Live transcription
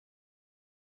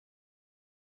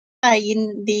ยิน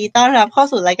ดีต้อนรับเข้า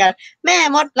สู่รายการแม่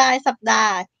มดรายสัปดา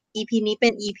ห์ EP นี้เป็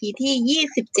น EP ที่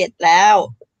27แล้ว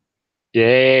เ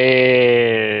ย้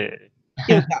อ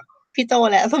ยู่กับพี่โจ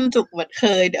และส้มจุกเหมือนเค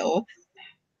ยเดี๋ยว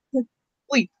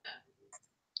อุ้ย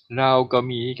เราก็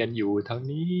มีกันอยู่เท่า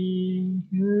นี้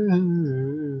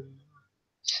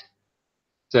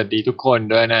สวัสดีทุกคน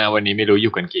ด้วยนะวันนี้ไม่รู้อ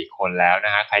ยู่กันกี่คนแล้วน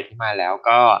ะฮะใครที่มาแล้ว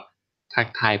ก็ทัก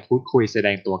ทายพูดคุยแสด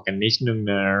งตัวกันนิดนึง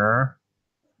เนอะ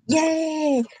เย้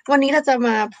วันนี้เราจะม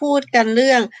าพูดกันเ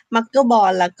รื่องมักเกอร์บอ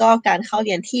ลแล้วก็การเข้าเ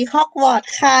รียนที่ฮอกวอต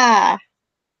ส์ค่ะ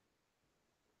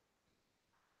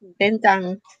ตื่นเต้นจัง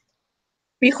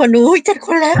มีคนดู7 ค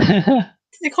นแล้ว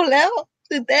 7 คนแล้ว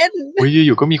ตื่นเต้น อุ้ยอ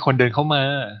ยู่ๆก็มีคนเดินเข้ามา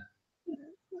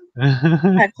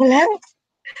 8 คนแล้ว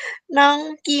น้อง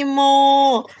กีโม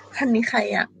คันนี้ใคร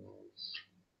อ่ะ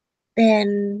แดน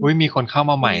อุ้ยมีคนเข้า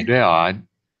มาใหม่ด้วยเหรอ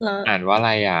แล้ว อ่านว่าอะไ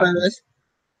รอ่ะ First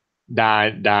ดา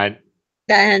ดา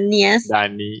เนียส ดา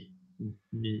นี้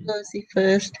นี่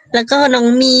First แล้วก็น้อง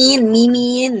มี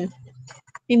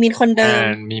นคนเดิม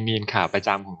มีนขาประจ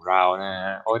ำของเรานะฮ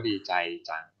ะโอ้ดีใจ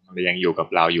จังยังอยู่กับ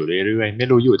เราอยู่เรื่อยๆไม่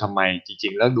รู้อยู่ทำไมจริ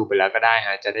งๆเลิกดูไปแล้วก็ได้ฮ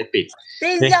ะจะได้ปิด จ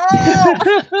ริงจ้า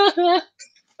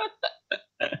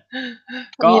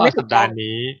ก็สัปดาห์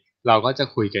นี้เราก็จะ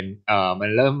คุยกัน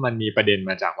มันมีประเด็น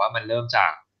มาจากว่ามันเริ่มจา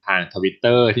กทาง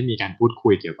Twitterที่มีการพูดคุ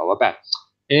ยเกี่ยวกับว่าแบบ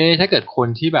ถ้าเกิดคน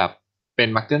ที่แบบเป็น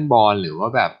มักเกิลบอลหรือว่า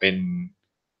แบบเป็น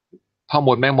พ่อม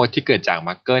ดแม่มดที่เกิดจาก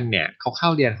มักเกิลเนี่ยเขาเข้า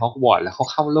เรียนฮอกวอตส์แล้วเขา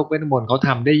เข้าโลกเวทมนต์เขาท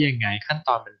ำได้ยังไงขั้นต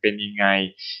อนมันเป็นยังไง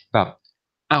แบบ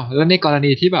อ้าวแล้วในกร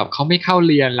ณีที่แบบเขาไม่เข้า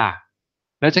เรียนล่ะ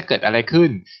แล้วจะเกิดอะไรขึ้น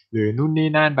หรือนู่นนี่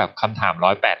นั่นแบบคำถาม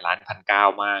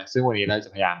108,000,000 มากซึ่งวันนี้เราจะ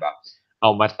พยายามแบบเอา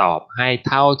มาตอบให้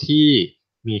เท่าที่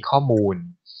มีข้อมูล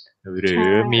หรือ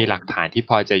มีหลักฐานที่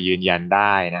พอจะยืนยันไ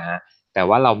ด้นะฮะแต่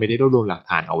ว่าเราไม่ได้รวบรวมหลัก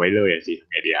ฐานเอาไว้เลยสิทำ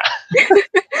ไงดีอะ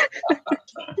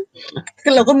คื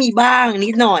อเราก็มีบ้างนิ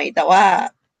ดหน่อยแต่ว่า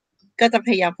ก็จะพ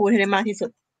ยายามพูดให้ได้มากที่สุด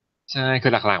ใช่คื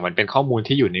อหลักๆมันเป็นข้อมูล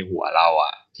ที่อยู่ในหัวเราอ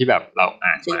ะที่แบบเรา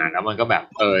อ่านมาแล้วมันก็แบบ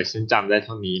ฉันจำได้เ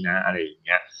ท่านี้นะอะไรอย่างเ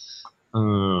งี้ย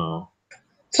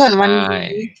ส่วนวันนี้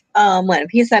เหมือน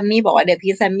พี่แซมมี่บอกว่าเดี๋ยว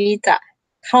พี่แซมมี่จะ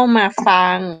เข้ามาฟั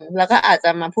งแล้วก็อาจจ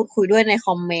ะมาพูดคุยด้วยในค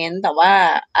อมเมนต์แต่ว่า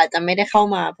อาจจะไม่ได้เข้า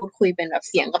มาพูดคุยเป็นแบบ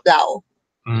เสียงกับเรา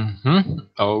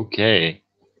โอเ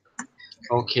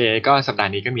คก็สัปดา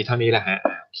ห์นี้ก็มีเท่านี้แหละฮะ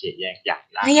โอเคแยกย้าย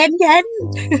ละเย็น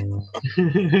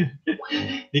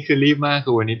นี่คือรีบมากคื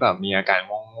อวันนี้แบบมีอาการ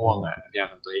ง่วงๆอ่ะพยายาม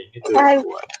ทำตัวเองให้ตื่นตั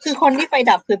วคือคนที่ไฟ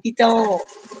ดับคือพี่โจ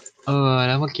แ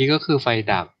ล้วเมื่อกี้ก็คือไฟ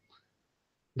ดั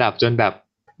บจนแบบ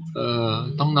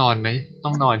ต้องนอนไหมต้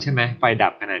องนอนใช่ไหมไฟดั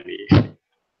บขนาดนี้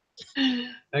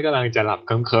แล้วกำลังจะหลับเ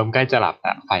คิมๆใกล้จะหลับล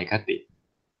ะไฟก็ติด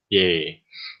เย่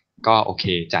ก็โอเค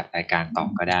จัดรายการต่อ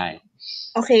ก็ได้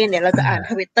โอเคเดี๋ยวเราจะอ่าน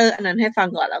Twitterอันนั้นให้ฟัง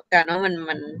ก่อนแล้วกันว่า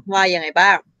มันว่ายังไงบ้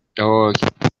างโอเค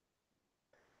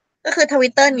ก็คือ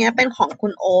Twitterเนี้ยเป็นของคุ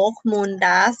ณโอ๊คมูน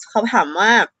ดัสเขาถามว่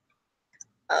า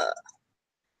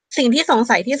สิ่งที่สง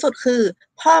สัยที่สุดคือ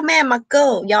พ่อแม่มักเกิล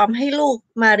ยอมให้ลูก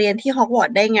มาเรียนที่ฮอกวอต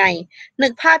ส์ได้ไงนึ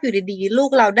กภาพอยู่ดีๆลูก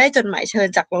เราได้จดหมายเชิญ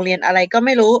จากโรงเรียนอะไรก็ไ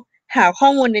ม่รู้หาข้อ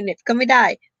มูลในเน็ตก็ไม่ได้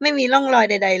ไม่มีร่องรอย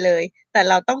ใดๆเลยแต่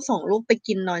เราต้องส่งลูกไป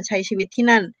กินนอนใช้ชีวิตที่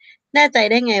นั่นแน่ใจ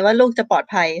ได้ไงว่าลูกจะปลอด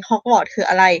ภัยฮอกวอตส์คือ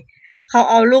อะไรเขา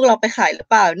เอาลูกเราไปขายหรือ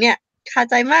เปล่าเนี่ยคา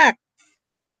ใจมาก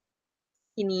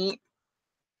ทีนี้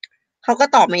เขาก็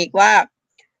ตอบมาอีกว่า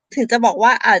ถึงจะบอกว่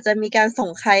าอาจจะมีการส่ง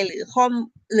ใครหรือ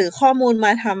ข้อมูลม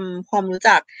าทำความรู้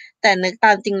จักแต่นึกต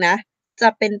ามจริงนะจะ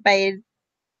เป็น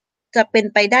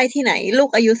ไปได้ที่ไหนลูก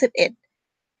อายุ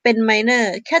11เป็นไมเนอ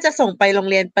ร์แค่จะส่งไปโรง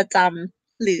เรียนประจ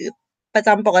ำหรือประจ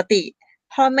ำปกติ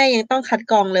พ่อแม่ยังต้องคัด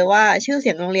กรองเลยว่าชื่อเสี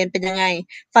ยงโรงเรียนเป็นยังไง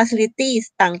facilities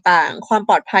ต่างๆความ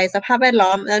ปลอดภัยสภาพแวดล้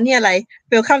อมแล้วนี่อะไร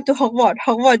Welcome to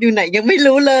Hogwarts อยู่ไหนยังไม่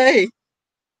รู้เลย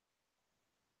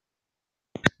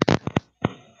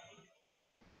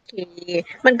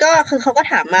มันก็คือเขาก็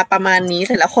ถามมาประมาณนี้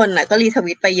แต่ละคนน่ะก็รีท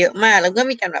วิตไปเยอะมากแล้วก็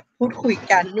มีการแบบพูดคุย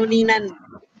กันนู่นนี่นั่น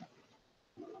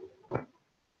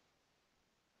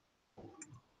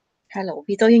ฮัลโหล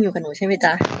พี่โตยังอยู่กับหนูใช่ไหม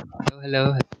จ๊ะฮัลโหล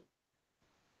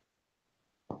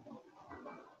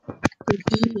คุณ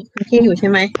พี่อยู่ใช่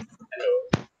ไหม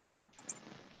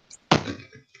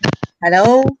ฮัลโหล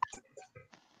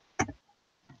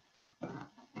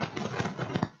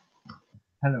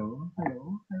ฮัลโหล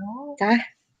จ๊ะ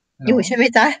อยู่ใช่ไหม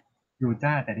จ๊ะอยู่จ้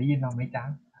าแต่ได้ยินเราไหมจ๊ะ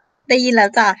ได้ยินแล้ว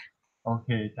จ้ะโอเค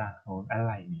จ้ะโหอะไ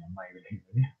รเนี่ยไม่ไปเลย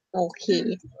เนี่ยโอเค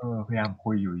พยายาม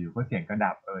คุยอยู่ก็เสียงก็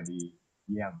ดับดี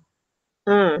เยี่ยม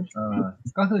อืม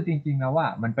ก็คือจริงๆแล้วว่า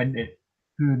มันเป็น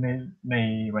คือใน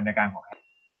วรรณกรรมของ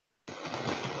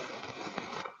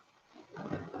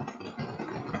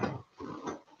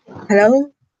ฮัลโหล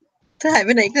เธอหายไป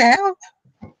ไหนอีกแล้ว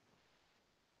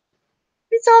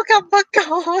พี่ โจกลับมาก่อ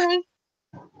น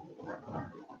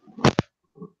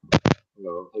ฮัลโหล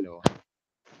ฮัลโหล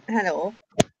ฮัลโหล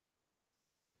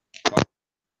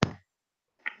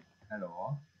ฮัลโหล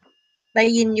ได้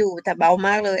ยินอยู่แต่เบาม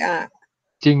ากเลยอ่ะ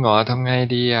จริงเหรอทำไง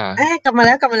ดีอ่ะกลับมาแ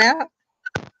ล้ว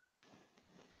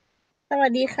สวั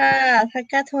สดีค่ะทัก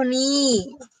กาโทนี่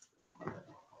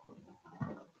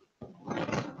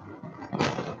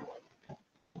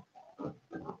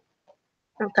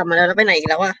กลับมาแล้วไปไหนอีก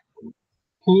แล้วอ่ะ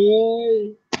เฮ้ย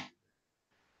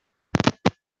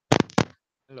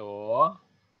ฮัลโหล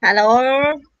ฮัลโหล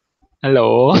ฮัลโหล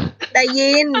ได้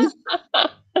ยิน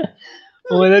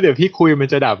โอ้ยแล้วเดี๋ยวพี่คุยมัน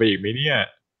จะดับไปอีกไหมเนี่ย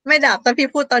ไม่ดับถ้าพี่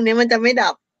พูดตอนนี้มันจะไม่ดั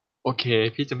บโอเค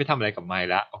พี่จะไม่ทำอะไรกับไมค์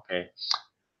ละโอเค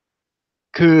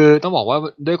คือต้องบอกว่า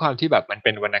ด้วยความที่แบบมันเ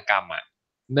ป็นวรรณกรรมอ่ะ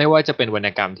ไม่ว่าจะเป็นวรรณ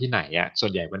กรรมที่ไหนอ่ะส่ว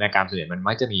นใหญ่วรรณกรรมส่วนใหญ่มัน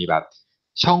มักจะมีแบบ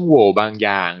ช่องโหว่บางอ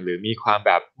ย่างหรือมีความแ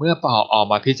บบเมื่อพอออก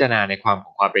มาพิจารณาในความข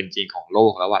องความเป็นจริงของโล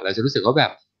กแล้วอะเราจะรู้สึกว่าแบ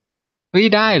บเฮ้ย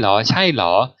ได้เหรอใช่เหร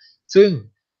อซึ่ง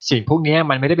สิ่งพวกเนี้ย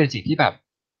มันไม่ได้เป็นสิ่งที่แบบ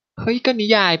เฮ้ยก็นิ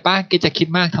ยายป่ะแกจะคิด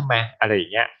มากทำไมอะไรอย่า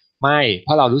งเงี้ยไม่เพ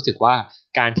ราะเรารู้สึกว่า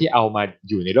การที่เอามา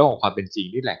อยู่ในโลกของความเป็นจริง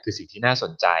นี่แหละคือสิ่งที่น่าส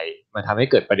นใจมันทำให้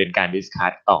เกิดประเด็นการดิสคั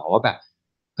สต่อว่าแบบ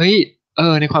เฮ้ย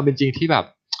ในความเป็นจริงที่แบบ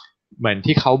เหมือน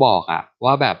ที่เขาบอกอะ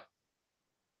ว่าแบบ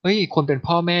เฮ้ยคนเป็น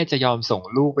พ่อแม่จะยอมส่ง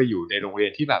ลูกไปอยู่ในโรงเรีย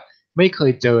นที่แบบไม่เค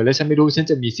ยเจอแล้วฉันไม่รู้ฉัน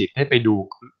จะมีสิทธิ์ให้ไปดู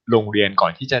โรงเรียนก่อ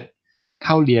นที่จะเ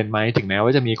ข้าเรียนไหมถึงแม้ว่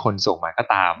าจะมีคนส่งมาก็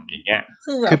ตามอย่างเงี้ย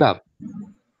คือแบคืบอแบบ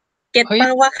เก็ตเฮ้ยป่ะ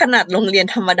ว่าขนาดโรงเรียน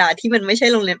ธรรมดาที่มันไม่ใช่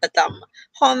โรงเรียนประจ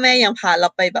ำพ่อแม่ยังพาเรา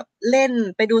ไปแบบเล่น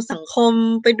ไปดูสังคม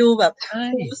ไปดูแบบใช่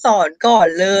ครูสอนก่อน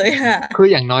เลยค่ะคือ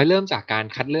อย่างน้อยเริ่มจากการ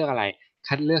คัดเลือกอะไร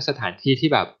คัดเลือกสถานที่ที่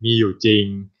แบบมีอยู่จริง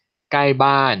ใกล้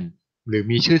บ้านหรือ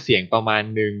มีชื่อเสียงประมาณ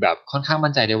หนึ่งแบบค่อนข้าง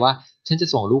มั่นใจได้ว่าฉันจะ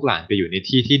ส่งลูกหลานไปอยู่ใน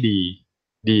ที่ที่ดี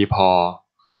ดีพอ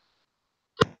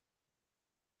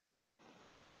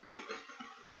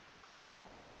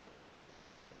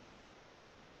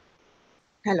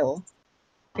ฮัลโหล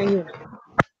ยังอยู่นะ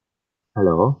ฮัลโห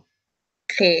ลโอ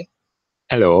เค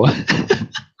ฮัลโหล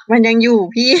มันยังอยู่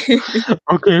พี่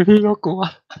โอเคพี่ก็กลัว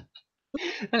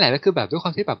นั่นแหละก็คือแบบด้วยคว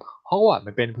ามที่แบบฮอกวอตส์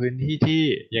มันเป็นพื้นที่ที่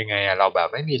ยังไงอะเราแบบ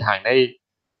ไม่มีทางได้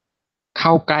เข้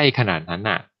าใกล้ขนาดนั้น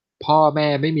อะพ่อแม่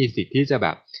ไม่มีสิทธิ์ที่จะแบ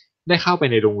บได้เข้าไป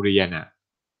ในโรงเรียนอะ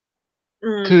อื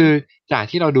คือมจาก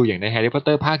ที่เราดูอย่างในแฮร์รี่พอตเต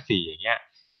อร์ภาคสี่อย่างเงี้ย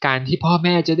การที่พ่อแ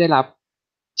ม่จะได้รับ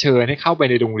เชิญให้เข้าไป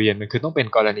ในโรงเรียนมันคือต้องเป็น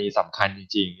กรณีสำคัญจ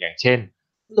ริงๆอย่างเช่น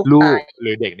ลูกลูกตายห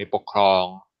รือเด็กในปกครอง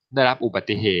ได้รับอุบั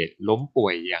ติเหตุล้มป่ว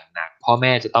ยอย่างหนักพ่อแ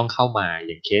ม่จะต้องเข้ามาอ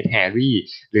ย่างเคสแฮร์รี่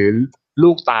หรือลู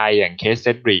กตายอย่างเคสเซ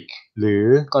ดริกหรือ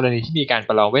กรณีที่มีการป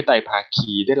ระลองเวทไตรภา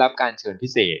คีได้รับการเชิญพิ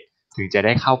เศษถึงจะไ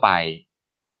ด้เข้าไป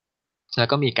แล้ว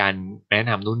ก็มีการแนะ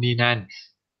นำนู่นนี่นั่น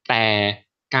แต่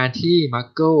การที่มัก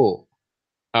เกิล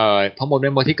พ่อมดแ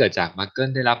ม่มดที่เกิดจากมักเกิล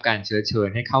ได้รับการเชิญ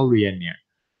ให้เข้าเรียนเนี่ย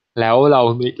แล้วเรา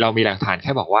มีหลักฐานแ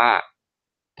ค่บอกว่า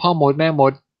พ่อมดแม่ม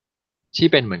ดที่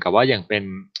เป็นเหมือนกับว่าอย่างเป็น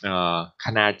ค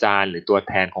ณาจารย์หรือตัว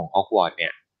แทนของฮอกวอตส์เนี่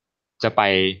ยจะไป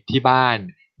ที่บ้าน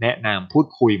แนะนำพูด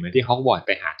คุยเหมือนที่ฮอกวอตส์ไ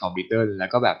ปหาทอมริดเดิลแล้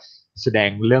วก็แบบแสดง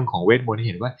เรื่องของเวทมนต์ให้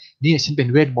เห็นว่าเนี่ยฉันเป็น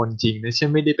เวทมนต์จริงนะฉัน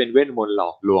ไม่ได้เป็นเวทมนต์หล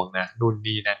อกลวงนะนู่น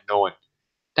นี่นั่นโน่น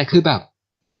แต่คือแบบ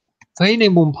เฮ้ยใน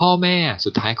มุมพ่อแม่สุ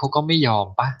ดท้ายเขาก็ไม่ยอม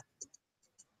ปะ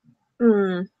อืม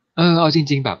เอาจ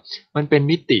ริงๆแบบมันเป็น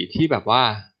มิติที่แบบว่า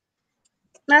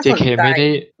น่าสน JK ใจ ไม่ได้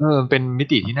เป็นมิ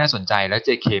ติที่น่าสนใจแล้ว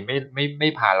JK ไม่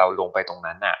พาเราลงไปตรง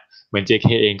นั้นอ่ะเหมือน JK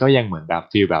เองก็ยังเหมือนแบบ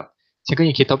ฟีลแบบฉันก็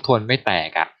ยังคิดทบทวนไม่แต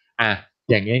กอ่ะ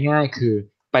อย่างง่ายๆคือ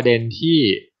ประเด็นที่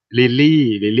ลิลลี่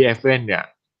เอฟเฟนเนี่ย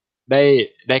ได้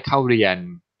ได้เข้าเรียน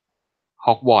ฮ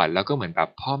อกวอตส์แล้วก็เหมือนแบบ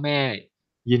พ่อแม่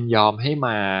ยินยอมให้ม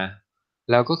า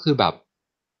แล้วก็คือแบบ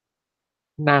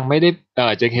นางไม่ได้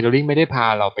JK Rowling ไม่ได้พา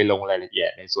เราไปลงรายละเอียด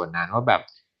ในส่วนนั้นว่าแบบ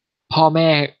พ่อแม่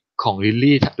ของลิล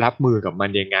ลี่รับมือกับมัน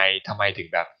ยังไงทำไมถึง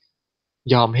แบบ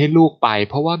ยอมให้ลูกไป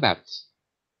เพราะว่าแบบ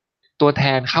ตัวแท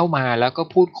นเข้ามาแล้วก็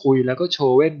พูดคุยแล้วก็โช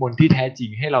ว์เวทมนต์ที่แท้จริง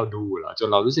ให้เราดูเหรอจน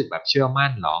เรารู้สึกแบบเชื่อมั่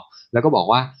นเหรอแล้วก็บอก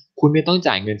ว่าคุณไม่ต้อง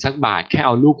จ่ายเงินสักบาทแค่เอ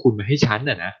าลูกคุณมาให้ฉัน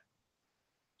น่ะนะ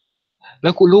แล้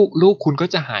วคุณลูกคุณก็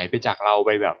จะหายไปจากเราไป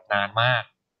แบบนานมาก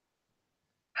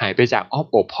หายไปจากอ้อม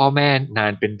อกพ่อแม่นา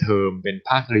นเป็นเทอมเป็นภ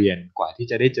าคเรียนกว่าที่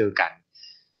จะได้เจอกัน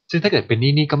ซึ่งถ้าเกิดเป็น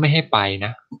นี่ก็ไม่ให้ไปน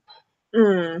ะอื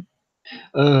ม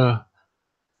เออ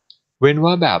เว้น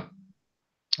ว่าแบบ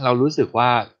เรารู้สึกว่า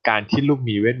การที่ลูก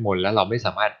มีเวทมนต์แล้วเราไม่ส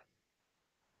ามารถ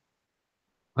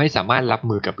รับ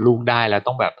มือกับลูกได้แล้ว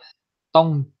ต้องแบบต้อง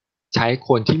ใช้ค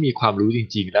นที่มีความรู้จ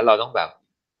ริงๆแล้วเราต้องแบบ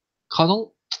เขาต้อง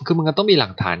คือมันก็ต้องมีหลั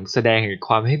กฐานแสดงถึงค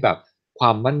วามให้แบบคว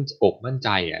ามมั่นอกมั่นใจ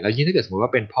แล้วยิ่งถ้าเกิดสมมติว่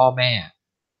าเป็นพ่อแม่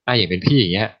อย่างเป็นพี่อย่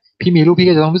างเงี้ยพี่มีลูกพี่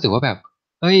ก็จะต้องรู้สึกว่าแบบ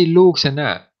เฮ้ยลูกฉัน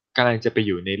กำลังจะไปอ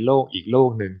ยู่ในโลกอีกโลก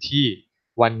หนึ่งที่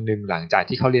วันหนึ่งหลังจาก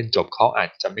ที่เขาเรียนจบเขาอาจ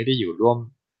จะไม่ได้อยู่ร่วม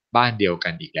บ้านเดียวกั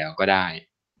นอีกแล้วก็ได้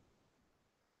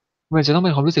มันจะต้องเ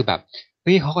ป็นความรู้สึกแบบเ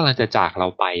ฮ้ยเขากำลังจะจากเรา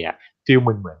ไปอ่ะฟีลเห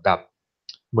มือนแบบ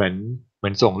เหมือนเหมื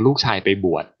อนส่งลูกชายไปบ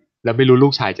วชแล้วไม่รู้ลู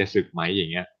กชายจะสึกไหมอย่า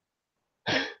งเงี้ย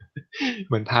เ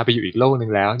หมือนพาไปอยู่อีกโลกหนึ่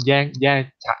งแล้วแ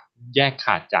ยกข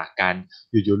าดจากกัน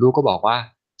อยู่ๆลูกก็บอกว่า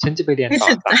ฉันจะไปเรียนไม่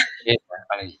สึกจ้ะต่อต่างประเทศนะ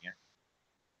อะไรอย่างเงี้ย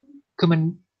คือ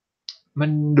มั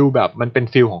นดูแบบมันเป็น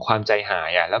ฟีลของความใจหา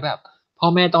ยอ่ะแล้วแบบพ่อ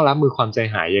แม่ต้องรับมือความใจ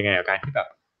หายยังไงกับการที่แบบ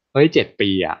เฮ้ย7 ปี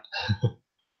อ่ะ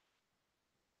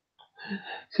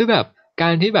คือแบบกา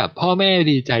รที่แบบพ่อแม่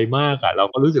ดีใจมากอ่ะเรา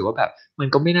ก็รู้สึกว่าแบบมัน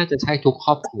ก็ไม่น่าจะใช่ทุกค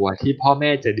รอบครัวที่พ่อแม่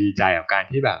จะดีใจกับการ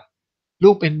ที่แบบลู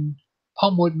กเป็นพ่อ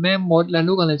มดแม่มดแล้ว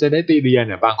ลูกกำลังจะได้ไปเรียน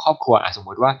อ่ะบางครอบครัวอ่ะสมม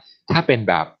ติว่าถ้าเป็น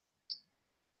แบบ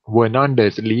เวอร์นอนเดอ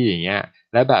ร์สลีย์อย่างเงี้ย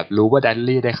แล้วแบบรู้ว่าดัน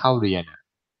ลี่ได้เข้าเรียนอ่ะ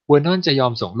เวอร์นอนจะยอ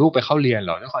มส่งลูกไปเข้าเรียนเห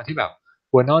รอด้วยความที่แบบ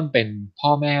เวอร์นอนเป็นพ่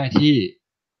อแม่ที่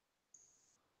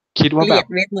คิดว่าแบบ เกลียด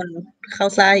เวทมนต์เข้า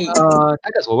ไส้ถ้า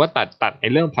เกิดสมมติว่าตัดใน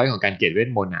เรื่อง point ของการเกรดเวท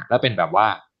มนต์อะแล้วเป็นแบบว่า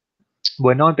เว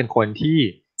อร์นอนเป็นคนที่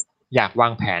อยากวา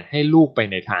งแผนให้ลูกไป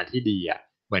ในทางที่ดีอะ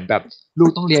เหมือนแบบลูก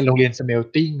ต้องเรียนโรงเรียนสเมล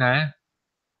ติ้งนะ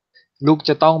ลูก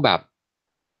จะต้องแบบ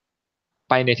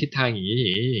ไปในทิศทางอย่าง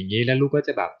นี้แล้วลูกก็จ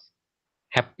ะแบบ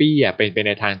แฮปปี้อะเป็นไปใ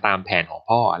นทางตามแผนของ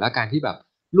พ่อแล้วการที่แบบ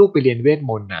ลูกไปเรียนเวท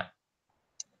มนต์อะ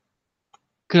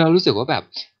คือเรารู้สึกว่าแบบ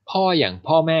พ่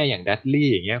อแม่อย่างดัตลี่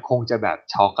อย่างเงี้ยคงจะแบบ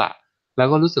ช็อกอะแล้ว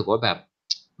ก็รู้สึกว่าแบบ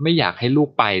ไม่อยากให้ลูก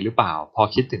ไปหรือเปล่าพอ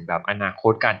คิดถึงแบบอนาค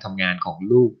ตการทำงานของ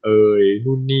ลูก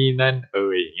นู่นนี่นั่น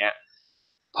อย่างเงี้ย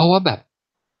เพราะว่าแบบ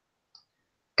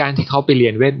การที่เขาไปเรี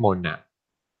ยนเวทมนต์อะ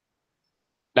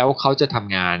แล้วเขาจะท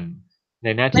ำงานใน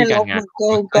หน้าในโลที่การกมันก็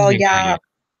งานของมันเกิก็ลยังไงยากอะ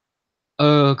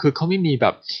คือเขาไม่มีแบ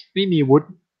บไม่มีวุฒิ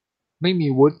ไม่มี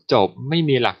วุฒิจบไม่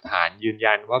มีหลักฐานยืน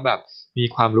ยันว่าแบบมี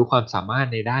ความรู้ความสามารถ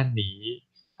ในด้านนี้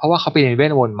เพราะว่าเขาไปเรียนเว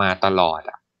ทมนต์มาตลอด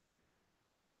อ่ะ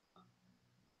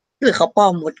หรือเขาปลอ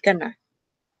มมดกันนะ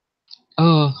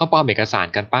เขาปลอมเอกสาร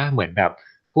กันป้าเหมือนแบบ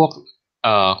พวก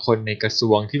คนในกระทร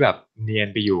วงที่แบบเนียน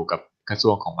ไปอยู่กับกระทร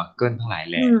วงของมักเกิลทั้งหลาย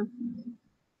แหล่อืม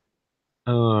เ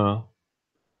ออ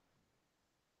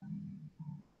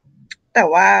แต่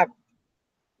ว่า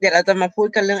เดี๋ยวเราจะมาพูด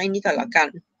กันเรื่องไอ้นี้ก่อนละกัน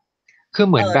คือ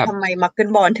เหมือนแบบทำไมมักเกิล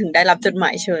บอลถึงได้รับจดหม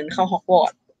ายเชิญเข้าฮอกวอ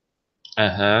ตส์อ่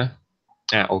าฮะ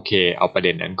โอเคเอาประเ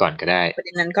ด็นนั้นก่อนก็ได้ประเ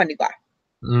ด็นนั้นก่อนดีกว่า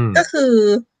อืมก็คือ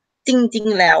จริง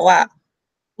ๆแล้วอ่ะ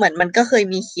เหมือนมันก็เคย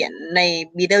มีเขียนใน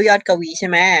บีเดลยอดกวีใช่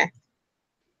ไหม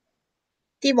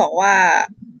ที่บอกว่า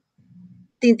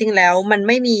จริงๆแล้วมันไ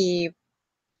ม่มี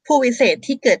ผู้วิเศษ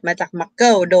ที่เกิดมาจากมักเกิ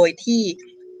ลโดยที่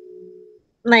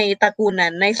ในตระกูลนั้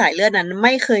นในสายเลือดนั้นไ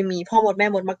ม่เคยมีพ่อมดแม่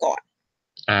มดมาก่อน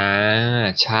อ่า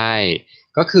ใช่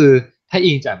ก็คือถ้า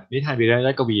อิงจากนิทานวีรน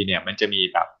าถกวีเนี่ยมันจะมี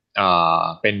แบบ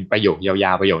เป็นประโยคย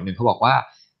าวๆประโยคนึงเขาบอกว่า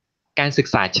การศึก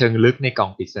ษาเชิงลึกในกอ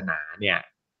งปริศนาเนี่ย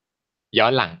ย้อ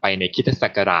นหลังไปในคริสตศั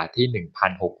กราชที่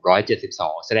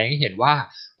1672แสดงให้เห็นว่า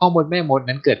พ่อมดแม่มด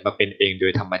นั้นเกิดมาเป็นเองโด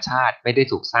ยธรรมชาติไม่ได้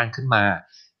ถูกสร้างขึ้นมา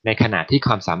ในขณะที่ค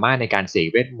วามสามารถในการเสก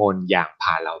เวทมนต์อย่าง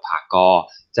ผ่าเหล่าผ่ากอ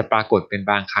จะปรากฏเป็น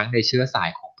บางครั้งในเชื้อสาย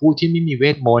ของผู้ที่ไม่มีเว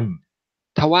ทมนต์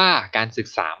ทว่าการศึก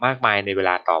ษามากมายในเว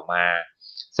ลาต่อมา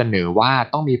เสนอว่า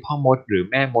ต้องมีพ่อมดหรือ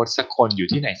แม่มดสักคนอยู่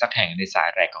ที่ไหนสักแห่งในสาย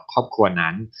แหลกของครอบครัว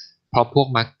นั้นเพราะพวก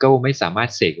มักเกิลไม่สามารถ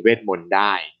เสกเวทมนต์ไ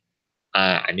ด้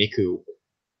อันนี้คือ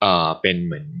เป็นเ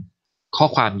หมือนข้อ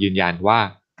ความยืนยันว่า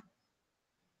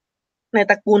ใน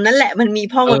ตระกูลนั่นแหละมันมี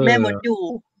พ่อเอมดแม่มดออยู่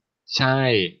ใช่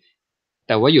แ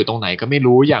ต่ว่าอยู่ตรงไหนก็ไม่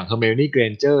รู้อย่างเฮอร์เมลนี่เกร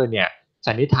นเจอร์เนี่ย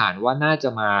สันนิษฐานว่าน่าจ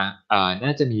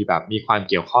ะมีแบบมีความ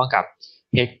เกี่ยวข้องกับ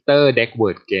เฮกเตอร์เด็กเวิ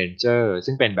ร์ดเกรนเจอร์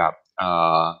ซึ่งเป็นแบบ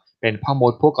เป็นพ่อม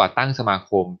ดผู้ก่อตั้งสมา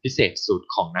คมพิเศษสุด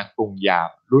ของนักปรุงยา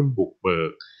รุ่นบุกเบิ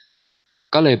ก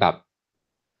ก็เลยแบบ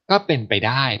ก็เป็นไปไ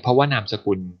ด้เพราะว่านามส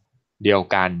กุลเดียว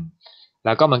กันแ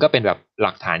ล้วก็มันก็เป็นแบบห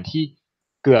ลักฐานที่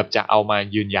เกือบจะเอามา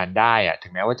ยืนยันได้อะถึ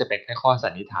งแม้ว่าจะเป็นแค่ข้อสั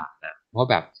นนิษฐานนะเพราะ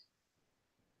แบบ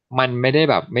มันไม่ได้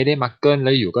แบบไม่ได้มักเกิลแ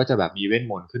ล้วอยู่ก็จะแบบมีเวท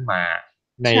มนต์ขึ้นมา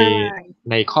ในใช่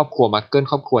ในครอบครัวมักเกิล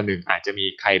ครอบครัวหนึ่งอาจจะมี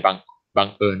ใครบัง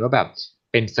เอิญว่าแบบ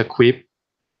เป็นสคริปต์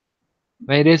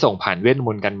ไม่ได้ส่งผ่านเวทม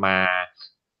นต์กันมา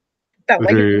แต่ว่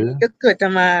าอยู่หรือดีๆก็เกิดจะ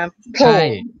มาโผล่ใช่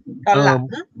ตอเออนหลัง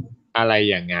อะไร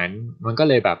อย่างนั้นมันก็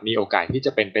เลยแบบมีโอกาสที่จ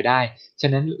ะเป็นไปได้ฉะ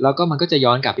นั้นแล้วก็มันก็จะย้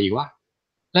อนกลับไปอีกว่า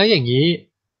แล้วอย่างนี้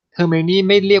เฮอร์ไมโอนี่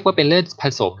ไม่เรียกว่าเป็นเลือดผ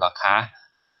สมหรอคะ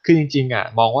คือจริงๆอ่ะ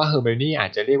มองว่าเฮอร์ไมโอนี่อา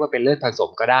จจะเรียกว่าเป็นเลือดผส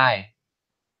มก็ได้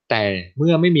แต่เ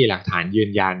มื่อไม่มีหลักฐานยื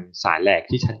นยันสารแหลก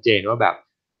ที่ชัดเจนว่าแบบ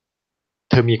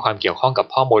เธอมีความเกี่ยวข้องกับ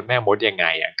พ่อมดแม่มดยังไง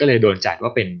อ่ะก็เลยโดนจัดว่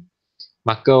าเป็น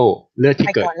มักเกิลเลือดไปที่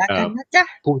เกิดก่อนละกันนะจ๊ะ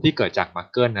ผู้ที่เกิดจากมัก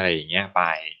เกิลอะไรอย่างเงี้ยไป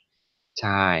ใ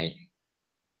ช่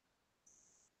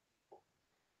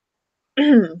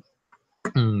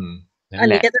อืมนั่นแหละอัน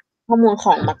นี้ก็จะ ข้อมูลข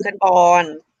องมักเกิลบอล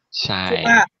ใช่คือ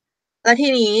ว่าแล้วที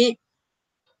นี้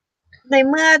ใน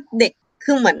เมื่อเด็ก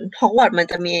คือเหมือนฮอกวอตส์มัน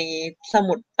จะมีส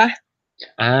มุดปะ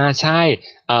ใช่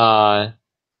เอ่อ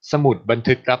สมุดบัน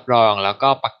ทึกรับรองแล้วก็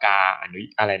ปากกาอนุ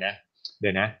อะไรนะเดี๋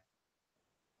ยวนะ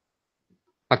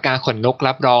ปากกาขนนก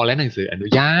รับรองและหนังสืออนุ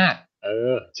ญาต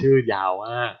ชื่อยาวม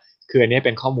ากคืออันนี้เ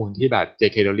ป็นข้อมูลที่แบบ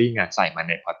J.K. Rowling ใส่มาใ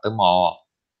น Pottermore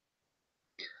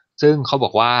ซึ่งเขาบ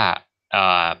อกว่า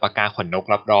ปากกาขนนก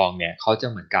รับรองเนี่ยเขาจะ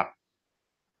เหมือนกับ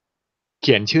เ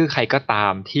ขียนชื่อใครก็ตา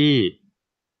มที่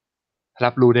รั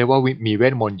บรู้ได้ว่ามีเว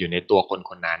ทมนต์อยู่ในตัวคน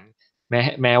คนนั้น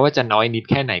แม้ว่าจะน้อยนิด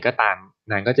แค่ไหนก็ตาม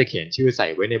นางก็จะเขียนชื่อใส่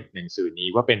ไว้ในหนังสือนี้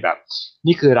ว่าเป็นแบบ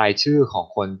นี่คือรายชื่อของ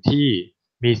คนที่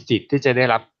มีสิทธิ์ที่จะได้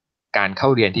รับการเข้า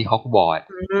เรียนที่ฮอกวอตส์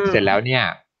เสร็จแล้วเนี่ย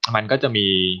มันก็จะมี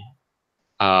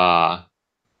เอ่อ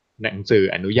หนังสือ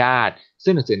อนุญาต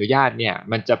ซึ่งหนังสืออนุญาตเนี่ย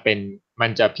มัน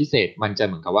จะพิเศษมันจะเ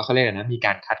หมือนกับว่าเขาเรียกนะมีก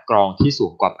ารคัดกรองที่สู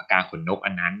งกว่าปากกาขนนก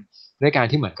อันนั้นด้วยการ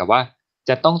ที่เหมือนกับว่า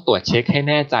จะต้องตรวจเช็คให้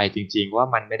แน่ใจจริงๆว่า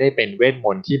มันไม่ได้เป็นเวทม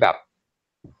นต์ที่แบบ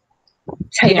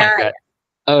ใช้ได้ที่อาจจะ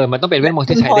มันต้องเป็นเวและทมนต์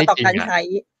พึงพอที่ใช้ได้จริงอ่ะต่อการใช้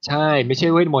ใช่ไม่ใช่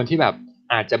เวทมนต์ที่แบบ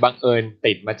อาจจะบังเอิญ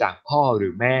ติดมาจากพ่อหรื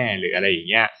อแม่หรืออะไรอย่าง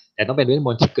เงี้ยแต่ต้องเป็นเวทม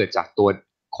นต์ที่เกิดจากตัว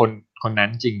คนคนนั้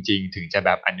นจริงๆถึงจะแบ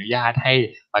บอนุญาตให้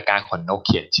ปากกาขนนกเ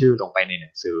ขียนชื่อลงไปในหนั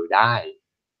งสือได้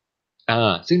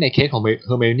ซึ่งในเคสของเฮ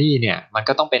อร์ไมโอนี่เนี่ยมัน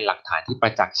ก็ต้องเป็นหลักฐานที่ปร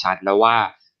ะจักษ์ชัดแล้วว่า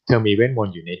เธอมีเวทมน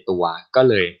ต์อยู่ในตัวก็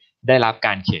เลยได้รับก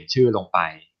ารเขียนชื่อลงไป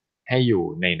ให้อยู่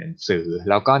ในหนังสือ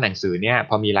แล้วก็หนังสือเนี่ย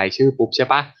พอมีรายชื่อปุ๊บใช่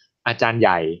ปะอาจารย์ให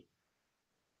ญ่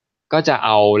ก็จะเอ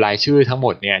ารายชื่อทั้งหม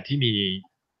ดเนี่ยที่มี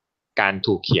การ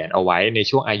ถูกเขียนเอาไว้ใน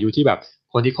ช่วงอายุที่แบบ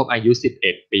คนที่ครบอายุ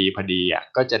11 ปีพอดีอ่ะ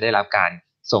ก็จะได้รับการ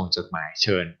ส่งจดหมายเ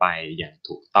ชิญไปอย่าง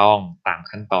ถูกต้องตาม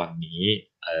ขั้นตอนนี้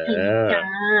เอใช่แล้วอจ้า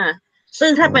ซึ่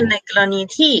งถ้าเป็นในกรณี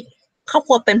ที่ครอบค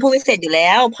รัวเป็นผู้พิเศษอยู่แล้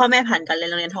วพ่อแม่ผ่านการเรียน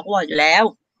โรงเรียนฮอกวอตส์อยู่แล้ว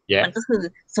แย่มันก็คือ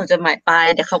ส่งจดหมายไป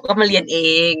เดี๋ยวเขาก็มาเรียนเอ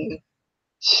ง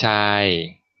ใช่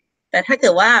แต่ถ้าเกิ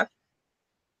ดว่า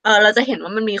เราจะเห็นว่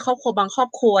ามันมีครอบครัวบางครอบ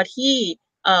ครัวที่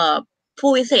เอ่อผู้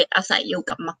พิเศษอาศัยอยู่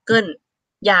กับมักเกิล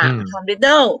อย่างอืมทอมริดเ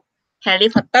ดิลแฮร์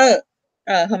รี่พอตเตอร์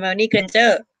เฮอร์ไมโอนี่เกรนเจอ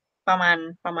ร์ประมา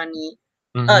ณนี้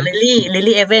อืมลิล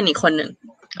ลี่เอเวนอีกคนหนึ่ง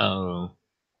เออ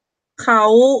เขา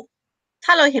ถ้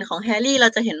าเราเห็นของแฮร์รี่เรา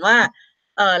จะเห็นว่า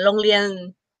โรงเรียน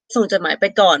ส่งจดหมายไป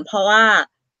ก่อนเพราะว่า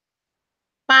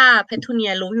ป้าเพทูเนี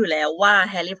ยรู้อยู่แล้วว่า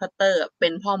แฮร์รี่พอตเตอร์เป็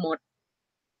นพ่อมด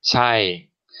ใช่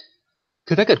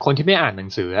คือถ้าเกิดคนที่ไม่อ่านหนั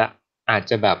งสืออะอาจ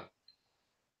จะแบบ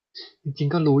จริง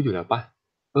ๆก็รู้อยู่แล้วปะ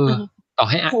เอออืมต่อ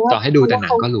ให้เพราะว่าต่อให้ดูแต่หนั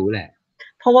งก็รู้แหละ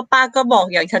เพราะว่าป้าก็บอก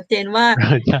อย่างชัดเจนว่า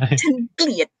ใช่ ฉันเก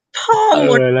ลียดพ่อ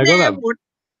มดแล้วก็แม่แบบมด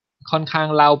ค่อนข้าง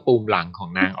เล่าปูมหลังของ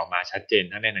นางออกมาชัดเจน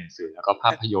ทั้งในหนังสือแล้วก็ภา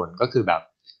พยนตร์ก็คือแบบ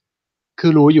คื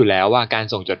อรู้อยู่แล้วว่าการ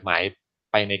ส่งจดหมาย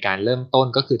ไปในการเริ่มต้น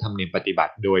ก็คือธรรมเนียมปฏิบั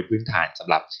ติโดยพื้นฐานสำ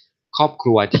หรับครอบค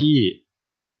รัวที่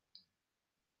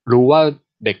รู้ว่า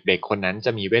เด็กๆคนนั้นจ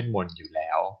ะมีเวทมนต์อยู่แล้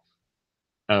ว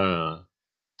เออ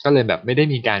ก็เลยแบบไม่ได้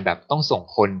มีการแบบต้องส่ง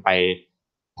คนไป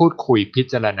พูดคุยพิ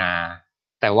จารณา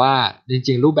แต่ว่าจ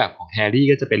ริงๆรูปแบบของแฮร์รี่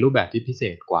ก็จะเป็นรูปแบบที่พิเศ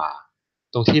ษกว่า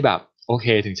ตรงที่แบบโอเค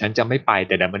ถึงฉันจะไม่ไปแ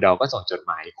ต่ดัมเบิลดอร์ก็ส่งจดห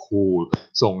มายขู่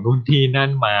ส่งนู่นนี่นั่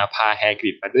นมาพาแฮกริ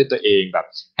ดมาด้วยตัวเองแบบ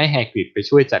ให้แฮกริดไป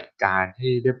ช่วยจัดการให้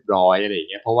เรียบร้อยอะไรอย่าง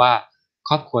เงี้ยเพราะว่าค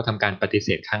รอบครัวทำการปฏิเส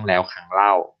ธครั้งแล้วครั้งเล่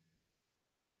า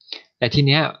แต่ทีเ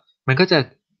นี้ยมันก็จะ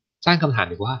สร้างคำถาม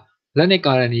อีกว่าแล้วในก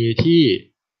รณีที่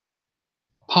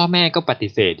พ่อแม่ก็ปฏิ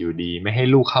เสธอยู่ดีไม่ให้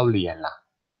ลูกเข้าเรียนล่ะ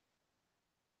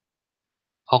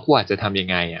ฮอกวอตส์จะทำยัง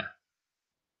ไงอ่ะ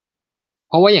เ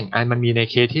พราะว่าอย่างอันมันมีใน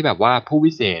เคสที่แบบว่าผู้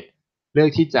วิเศษเลือก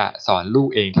ที่จะสอนลูก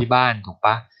เองที่บ้านถูกป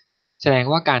ะแสดง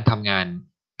ว่าการทำง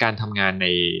านใน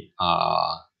เอ่อ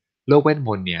โลกเวทม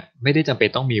นต์เนี่ยไม่ได้จำเป็น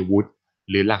ต้องมีวุฒิ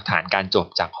หรือหลักฐานการจบ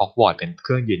จากฮอกวอตส์เป็นเค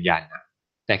รื่องยืนยันนะ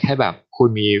แต่แค่แบบ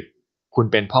คุณ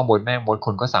เป็นพ่อมดแม่มด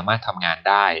คุณก็สามารถทำงาน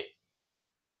ได้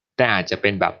แต่อาจจะเป็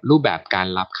นแบบรูปแบบการ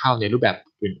รับเข้าในรูปแบบ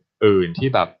อื่นๆที่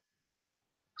แบบ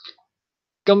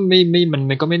ก็ไม่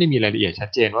มันก็ไม่ได้มีรายละเอียดชัด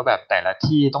เจนว่าแบบแต่ละ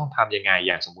ที่ต้องทำยังไงอ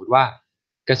ย่างสมมุติว่า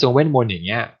กระทรวงเวทมนต์อย่างเ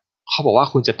งี้ยเขาบอกว่า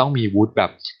คุณจะต้องมีวุฒิแบ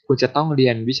บคุณจะต้องเรี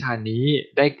ยนวิชานี้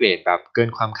ได้เกรดแบบเกิน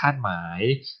ความคาดหมาย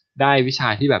ได้วิชา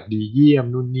ที่แบบดีเยี่ยม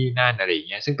นู่นนี่นั่นอะไรอย่าง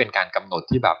เงี้ยซึ่งเป็นการกำหนด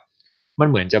ที่แบบมัน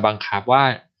เหมือนจะบังคับว่า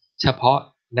เฉพาะ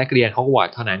นักเรียนฮอกวอต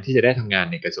ส์เท่านั้นที่จะได้ทำงาน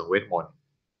ในกระทรวงเวทมนต์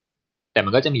แต่มั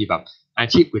นก็จะมีแบบอา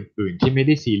ชีพอื่นๆที่ไม่ไ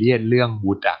ด้ซีเรียสเรื่อง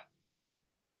วุฒิอ่ะ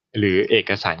หรือเอ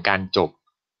กสารการจบ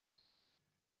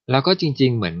แล้วก็จริ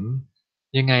งๆเหมือน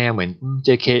ยังไงอะเหมือน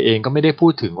JK เองก็ไม่ได้พู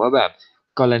ดถึงว่าแบบ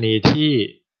กรณีที่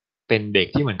เป็นเด็ก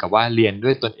ที่เหมือนกับว่าเรียนด้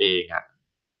วยตนเองอะ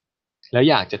แล้ว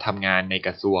อยากจะทำงานในก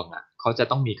ระทรวงอะเขาจะ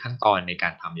ต้องมีขั้นตอนในกา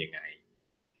รทำยังไง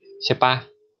ใช่ปะ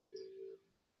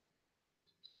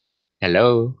Hello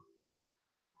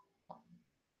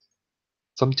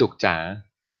ส้มจุกจ๋า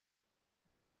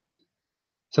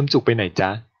ส้มจุกไปไหนจ๊ะ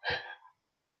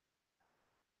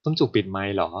ส้มจุกปิดไม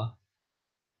ค์เหรอ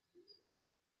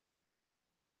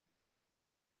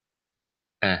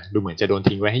ดูเหมือนจะโดน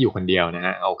ทิ้งไว้ให้อยู่คนเดียวนะฮ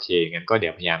ะโอเคงั้นก็เดี๋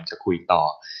ยวพยายามจะคุยต่อ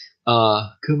เอ่อ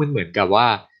คือมันเหมือนกับว่า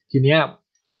ทีเนี้ย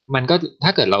มันก็ถ้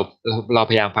าเกิดเรา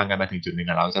พยายามฟังกันมาถึงจุดหนึ่ง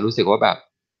อะเราจะรู้สึกว่าแบบ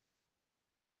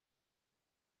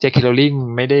เจค โรลลิง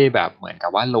ไม่ได้แบบเหมือนกั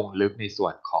บว่าลงลึกในส่ว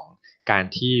นของการ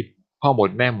ที่พ่อมด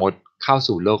แม่มดเข้า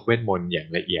สู่โลกเวทมนต์อย่าง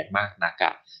ละเอียดมากนักอ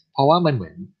ะเพราะว่ามันเหมื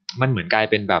อนกลาย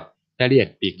เป็นแบบรายละเอียด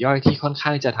ปลีกย่อยที่ค่อนข้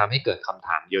างจะทำให้เกิดคำถ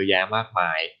ามเยอะแยะมากม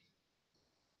าย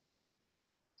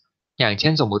อย่างเช่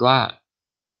นสมมุติว่า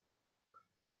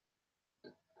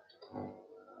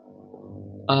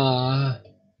เอ่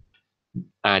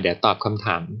อเดี๋ยวตอบคำถ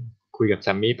ามคุยกับแซ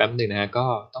มมี่แป๊บหนึ่งนะฮะก็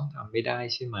ต้องทำไม่ได้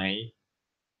ใช่ไหม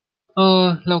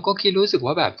เราก็คิดรู้สึก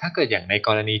ว่าแบบถ้าเกิดอย่างในก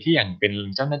รณีที่อย่างเป็น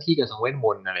เจ้าหน้าที่กระทรวงเวทม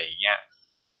นต์อะไรอย่างเงี้ย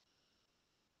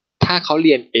ถ้าเขาเ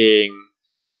รียนเอง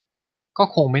ก็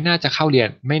คงไม่น่าจะเข้าเรียน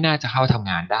ไม่น่าจะเข้าทำ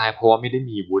งานได้เพราะว่าไม่ได้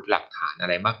มีวุฒิหลักฐานอะ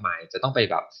ไรมากมายจะต้องไป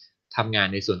แบบทำงาน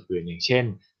ในส่วนอื่นอย่างเช่น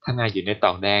ทำงานอยู่ในต่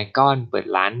องแดงก้อนเปิด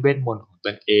ร้านเวทมนต์ของต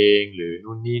นเองหรือ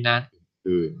นู่นนี่นั่น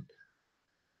อื่น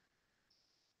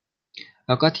แ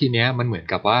ล้วก็ทีเนี้ยมันเหมือน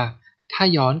กับว่าถ้า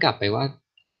ย้อนกลับไปว่า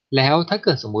แล้วถ้าเ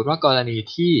กิดสมมุติว่ากรณี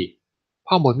ที่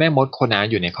พ่อมดแม่มดคนนั้น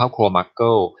อยู่ในครอบครัวมักเกิ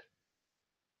ล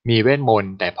มีเวทมน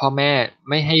ต์แต่พ่อแม่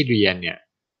ไม่ให้เรียนเนี่ย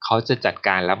เขาจะจัดก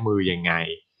ารรับมือยังไง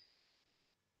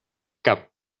กับ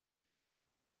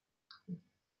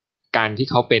การที่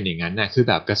เขาเป็นอย่างนั้นน่ะคือ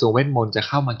แบบกระทรวงเวทมนต์จะเ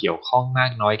ข้ามาเกี่ยวข้องมา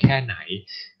กน้อยแค่ไหน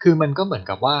คือมันก็เหมือน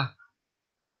กับว่า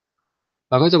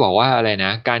เราก็จะบอกว่าอะไรน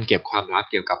ะการเก็บความลับ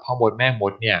เกี่ยวกับพ่อมดแม่ม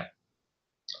ดเนี่ย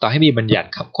ต่อให้มีบัญญัติ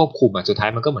ควบคุมอ่ะสุดท้าย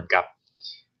มันก็เหมือนกับ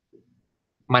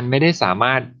มันไม่ได้สาม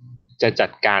ารถจะจั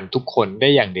ดการทุกคนได้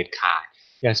อย่างเด็ดขาด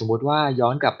อย่างสมมุติว่าย้อ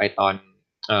นกลับไปตอน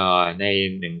ใน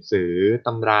หนังสือต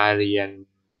ำราเรียน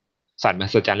สัตว์มหั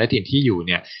ศจรรย์และถิ่นที่อยู่เ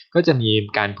นี่ยก็จะมี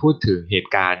การพูดถึงเห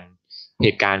ตุการ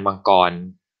ณ์มังกร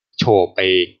โฉบไป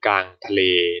กลางทะเล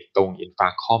ตรงอินฟรา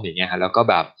คอมอย่างเงี้ยฮะแล้วก็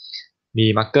แบบมี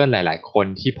มักเกิลหลายๆคน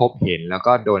ที่พบเห็นแล้ว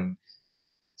ก็โดน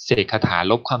เสกคาถา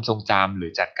ลบความทรงจำหรื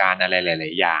อจัดการอะไรหล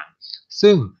ายๆอย่าง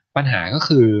ซึ่งปัญหาก็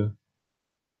คือ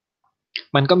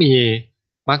มันก็มี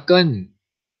มักเกิล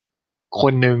ค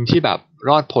นหนึ่งที่แบบร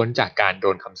อดพ้นจากการโด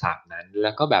นคำสาปนั้นแ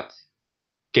ล้วก็แบบ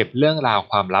เก็บเรื่องราว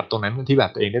ความลับตรงนั้นที่แบ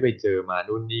บตัวเองได้ไปเจอมา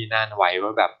นู่นนี่นั่นไว้ว่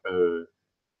าแบบ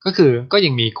ก็คือก็ยั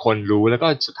งมีคนรู้แล้วก็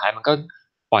สุดท้ายมันก็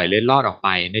ปล่อยเล็ดลอดออกไป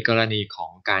ในกรณีขอ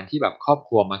งการที่แบบครอบค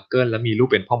รัวมักเกิลแล้วมีลูก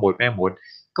เป็นพ่อมดแม่มด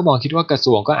ก็มองคิดว่ากระท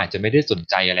รวงก็อาจจะไม่ได้สน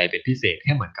ใจอะไรเป็นพิเศษแ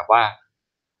ค่เหมือนกับว่า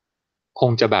ค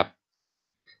งจะแบบ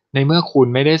ในเมื่อคุณ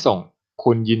ไม่ได้ส่ง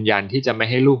คุณยืนยันที่จะไม่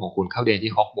ให้ลูกของคุณเข้าเรียน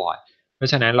ที่ฮอกวอตส์ เพรา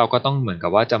ะฉะนั้นเราก็ต้องเหมือนกั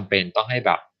บว่าจำเป็นต้องให้แ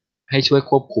บบให้ช่วย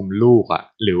ควบคุมลูกอ่ะ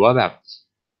หรือว่าแบบ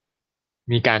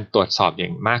มีการตรวจสอบอย่า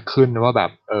งมากขึ้นว่าแบ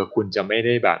บคุณจะไม่ไ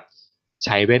ด้แบบใ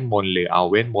ช้เวทมนต์หรือเอา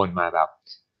เวทมนต์มาแบบ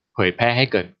เผยแพร่ให้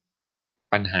เกิด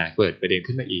ปัญหาเกิดประเด็น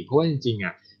ขึ้นมาอีกเพราะว่าจริงๆอ่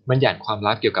ะมันหยั่นความ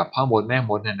ลับเกี่ยวกับพ่อมดแม่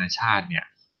มดนานาชาติเนี่ย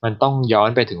มันต้องย้อน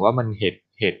ไปถึงว่ามันเห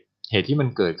ตุที่มัน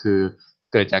เกิดคือ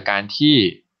เกิดจากการที่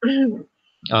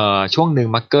ช่วงหนึ่ง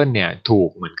มักเกิลเนี่ยถูก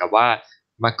เหมือนกับว่า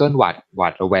มักเกิลหวา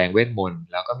ดระแวงเวทมนต์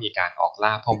แล้วก็มีการออกล่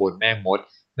าพ่อมดแม่มด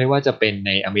ไม่ว่าจะเป็นใ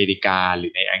นอเมริกาหรื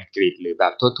อในอังกฤษหรือแบ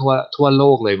บทั่วโล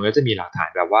กเลยมันก็จะมีหลักฐาน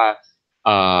แบบว่าเ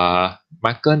อ่อ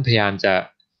มักเกิลพยายามจะ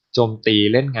โจมตี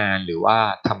เล่นงานหรือว่า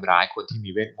ทำร้ายคนที่มี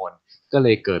เวทมนต์ก็เล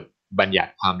ยเกิดบัญญั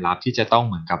ติความลับที่จะต้อง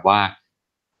เหมือนกับว่า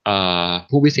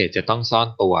ผู้พิเศษจะต้องซ่อน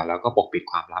ตัวแล้วก็ปกปิด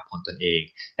ความลับของตนเอง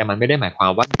แต่มันไม่ได้หมายควา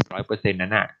มว่า100%นั้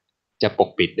นน่ะจะปก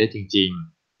ปิดได้จริง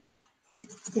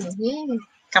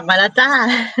กลับมาแล้วจ้า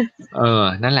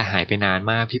นั่นแหละหายไปนาน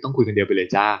มากพี่ต้องคุยคนเดียวไปเลย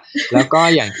จ้าแล้วก็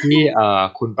อย่างที่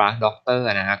คุณปาร์คด็อกเตอร์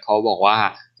นะฮะเขาบอกว่า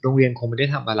โรงเรียนคงไม่ได้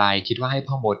ทำอะไรคิดว่าให้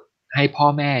พ่อ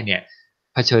แม่เนี่ย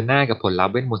เผชิญหน้ากับผลลัพ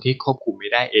ธ์เวทมนต์ที่ควบคุมไม่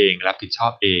ได้เองรับผิดชอ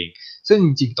บเองซึ่งจ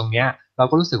ริงๆตรงเนี้ยเรา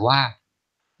ก็รู้สึกว่า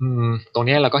ตรงเ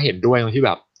นี้ยเราก็เห็นด้วยตรงที่แ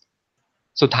บบ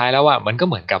สุดท้ายแล้วอ่ะมันก็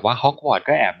เหมือนกับว่าฮอกวอตส์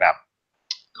ก็แอบแบบ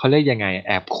เขาเรียกยังไงแ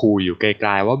อบคูลอยู่ไกล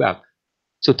ๆว่าแบบ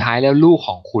สุดท้ายแล้วลูกข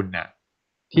องคุณน่ะ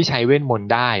ที่ใช้เวทมนต์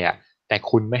ได้อ่ะ แต่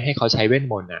คุณไม่ให้เขาใช้เวท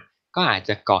มนต์อ่ะก็อาจจ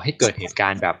ะก่อให้เกิดเหตุกา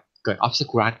รณ์แบบเกิดออฟส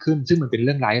คูรัสขึ้นซึ่งมันเป็นเ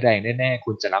รื่องร้ายแรงแน่ๆ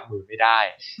คุณจะรับมือไม่ได้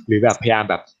หรือแบบพยายาม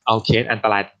แบบเอาเคสอันต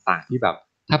รายต่างๆที่แบบ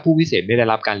ถ้าผู้พิเศษไม่ได้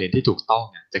รับการเรียนที่ถูกต้อง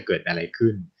อ่ะจะเกิดอะไร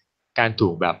ขึ้นการถู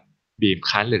กแบบบีบ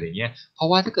คั้นหรืออะไรเงี้ยเพราะ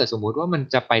ว่าถ้าเกิดสมมุติว่ามัน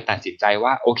จะไปตัดสินใจว่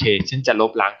าโอเคฉันจะล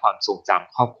บล้างความทรงจ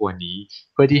ำครอบครัวนี้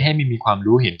เพื่อที่ให้ไม่มีความ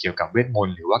รู้เห็นเกี่ยวกับเวทมน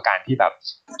ต์หรือว่าการที่แบบ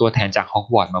ตัวแทนจากฮอก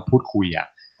วอตส์มาพูดคุยอ่ะ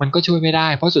มันก็ช่วยไม่ได้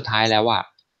เพราะสุดท้ายแล้วอ่ะ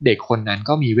เด็กคนนั้น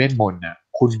ก็มีเวทมนต์น่ะ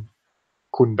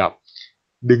คุณแบบ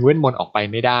ดึงเวทมนต์ออกไป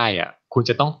ไม่ได้อ่ะคุณ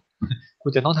จะต้องคุ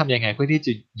ณจะต้องทำยังไงเพื่อที่จ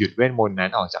ะหยุดเวทมนต์นั้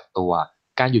นออกจากตัว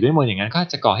การอยู่ด้วยมนต์อย่างนั้นก็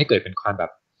จะก่อให้เกิดเป็นความแบ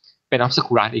บเป็นออฟส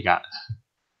คูรัสอีกอะ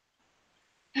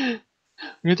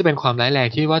นี่จะเป็นความร้ายแรง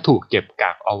ที่ว่าถูกเก็บ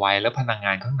กักเอาไว้แล้วพลังง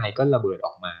านข้างในก็ระเบิดอ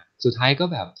อกมาสุดท้ายก็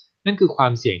แบบนั่นคือควา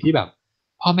มเสี่ยงที่แบบ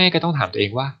พ่อแม่ก็ต้องถามตัวเอ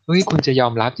งว่าเฮ้ยคุณจะยอ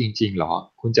มรับจริงๆหรอ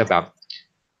คุณจะแบบ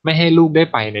ไม่ให้ลูกได้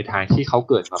ไปในทางที่เขา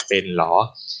เกิดมาเป็นหรอ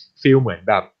ฟีลเหมือน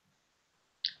แบบ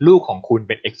ลูกของคุณเ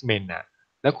ป็น X-Men น่ะ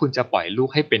แล้วคุณจะปล่อยลูก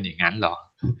ให้เป็นอย่างนั้นหรอ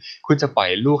คุณจะปล่อย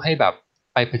ลูกให้แบบ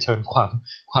ไปเผชิญ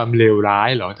ความเลวร้าย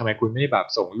หรอทำไมคุณไม่แบบ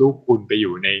ส่งลูกคุณไปอ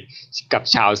ยู่ในกับ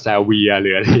ชาวซาเวียหรื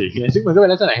ออะไรอย่างเงี้ยซึ่งมันก็เป็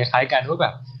นลักษณะคล้ายๆกันว่าแบ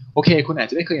บโอเคคุณอาจ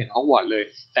จะไม่เคยเห็นฮอกวอตส์เลย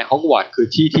แต่ฮอกวอตส์คือ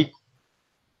ที่ที่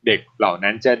เด็กเหล่า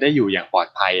นั้นจะได้อยู่อย่างปลอด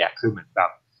ภัยอ่ะคือเหมือนแบ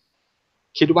บ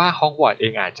คิดว่าฮอกวอตส์เอ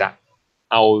งอาจจะ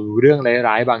เอาเรื่อง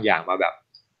ร้ายๆบางอย่างมาแบบ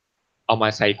เอามา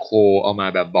ไซโคเอามา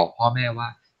แบบบอกพ่อแม่ว่า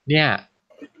เนี่ย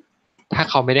ถ้า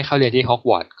เขาไม่ได้เข้าเรียนที่ฮอก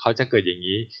วอตส์เขาจะเกิดอย่าง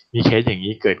นี้มีเคสอย่าง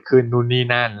นี้เกิดขึ้นนู่นนี่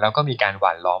นั่นแล้วก็มีการหว่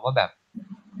านล้อมว่าแบบ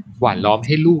หว่านล้อมใ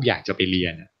ห้ลูกอยากจะไปเรีย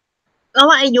นแล้ว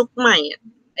ว่าไอ้ยุคใหม่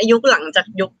ไอ้ยุคหลังจาก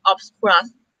ยุค Obscurus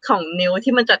ของนิว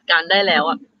ที่มันจัดการได้แล้ว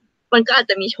อ่ะมันก็อาจ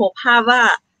จะมีโชว์ภาพว่า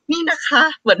นี่นะคะ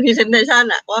เหมือน presentation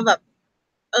อะว่าแบบ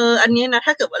อันนี้นะถ้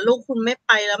าเกิดว่าลูกคุณไม่ไ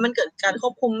ปแล้วมันเกิดการคว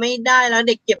บคุมไม่ได้แล้ว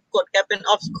เด็กเก็บกดกันเป็น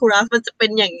Obscurus มันจะเป็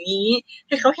นอย่างนี้ใ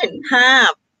ห้เขาเห็นภา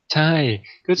พใช่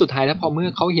คือสุดท้ายแล้วพอเมื่อ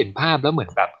เขาเห็นภาพแล้วเหมือ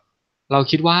นแบบเรา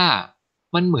คิดว่า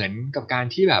มันเหมือนกับการ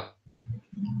ที่แบบ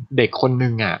เด็กคนห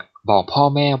นึ่งอ่ะบอกพ่อ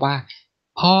แม่ว่า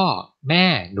พ่อแม่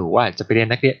หนูอ่ะจะไปเรียน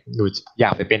นักเรียนหนูอยา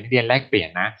กไปเป็นนักเรียนแลกเปลี่ยน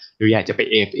นะหนูอยากจะไป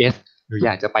AFS หนูอย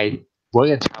ากจะไป Work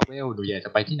and Travel หนูอยากจ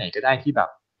ะไปที่ไหนก็ได้ที่แบบ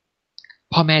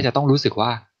พ่อแม่จะต้องรู้สึกว่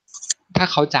าถ้า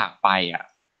เขาจากไปอ่ะ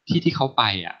ที่เขาไป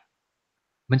อ่ะ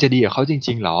มันจะดีกับเขาจ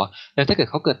ริงๆหรอแล้วถ้าเกิด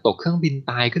เขาเกิดตกเครื่องบิน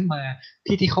ตายขึ้นมา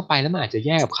ที่เขาไปแล้วมันอาจจะแ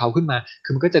ย่กับเขาขึ้นมาคื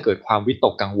อมันก็จะเกิดความวิต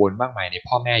กกังวลมากมายใน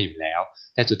พ่อแม่อยู่แล้ว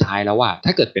แต่สุดท้ายแล้วอ่ะถ้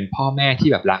าเกิดเป็นพ่อแม่ที่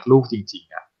แบบรักลูกจริง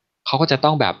ๆอ่ะเขาก็จะต้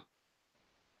องแบบ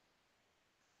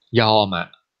ยอมอ่ะ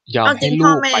ยอมเอาจให้ริงพ่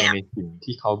อแม่ลูกไปในสิ่ง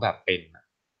ที่เขาแบบเป็น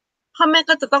พ่อแม่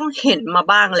ก็จะต้องเห็นมา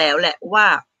บ้างแล้วแหละว่า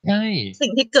ใช่ สิ่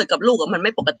งที่เกิดกับลูกมันไ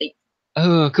ม่ปกติ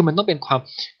คือมันต้องเป็น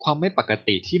ความไม่ปก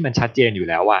ติที่มันชัดเจนอยู่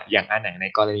แล้วอะอย่างอันไหนใน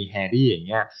กรณีแฮร์รี่อย่างเ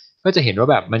งี้ยก็จะเห็นว่า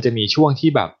แบบมันจะมีช่วงที่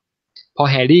แบบพอ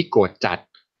แฮร์รี่โกรธจัด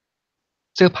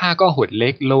เสื้อผ้าก็หดเล็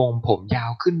กลงผมยา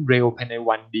วขึ้นเร็วภายใน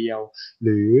วันเดียวห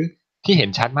รือที่เห็น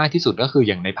ชัดมากที่สุดก็คือ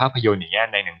อย่างในภาพยนตร์อย่างเงี้ย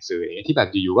ในหนังสือที่แบบ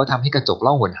อยู่ๆก็ทำให้กระจก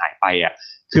ล่องหนหายไปอะ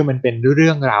คือมันเป็นเ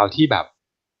รื่องราวที่แบบ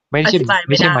ไม่ใช่อธิบาย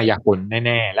ไม่ใช่ไม่ได้มายากลแ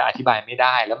น่ๆและอธิบายไม่ไ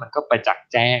ด้แล้วมันก็ประจักษ์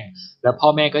แจ้งแล้วพ่อ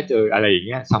แม่ก็เจออะไรอย่างเ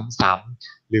งี้ยซ้ำ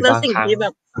ๆหรือแล้วบางครั้ง สิ่งที่แบ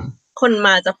บคนม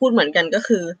าจะพูดเหมือนกันก็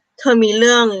คือเธอมีเ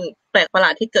รื่องแปลกประหลา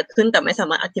ดที่เกิดขึ้นแต่ไม่สา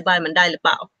มารถอธิบายมันได้หรือเป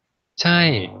ล่าใช่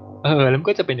แล้วมัน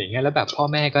ก็จะเป็นอย่างเงี้ยแล้วแบบพ่อ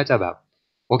แม่ก็จะแบบ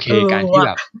โอเคการที่ว่ะแ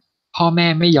บบพ่อแม่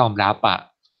ไม่ยอมรับอ่ะ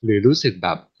หรือรู้สึกแบ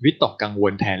บวิตกกังว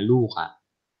ลแทนลูกอ่ะ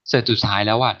เสร็จสุดท้ายแ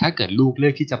ล้วอ่ะถ้าเกิดลูกเลื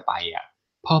อกที่จะไปอ่ะ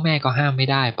พ่อแม่ก็ห้ามไม่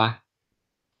ได้ปะ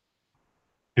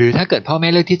หรือถ้าเกิดพ่อแม่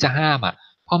เลือกที่จะห้ามอ่ะ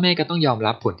พ่อแม่ก็ต้องยอม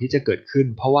รับผลที่จะเกิดขึ้น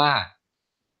เพราะว่า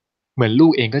เหมือนลู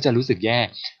กเองก็จะรู้สึกแย่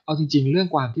เอาจริงๆเรื่อง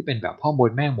ความที่เป็นแบบพ่อม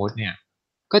ดแม่มดเนี่ย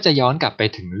ก็จะย้อนกลับไป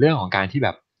ถึงเรื่องของการที่แบ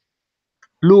บ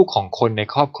ลูกของคนใน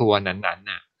ครอบครัวนั้นๆ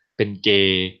น่ะเป็นเก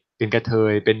ย์เป็นกระเท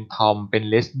ยเป็นทอมเป็น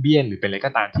เลสเบี้ยนหรือเป็นอะไร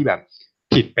ก็ตามที่แบบ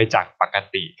ผิดไปจากปก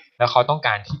ติแล้วเขาต้องก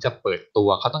ารที่จะเปิดตัว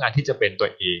เขาต้องการที่จะเป็นตัว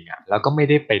เองอ่ะแล้วก็ไม่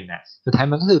ได้เป็นอ่ะสุดท้าย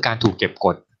มันก็คือการถูกเก็บก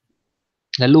ด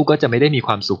และลูกก็จะไม่ได้มีค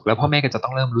วามสุขแล้วพ่อแม่ก็จะต้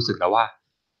องเริ่มรู้สึกแล้วว่า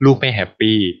ลูกไม่แฮป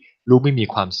ปี้ลูกไม่มี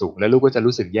ความสุขแล้วลูกก็จะ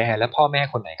รู้สึกแย่แล้วพ่อแม่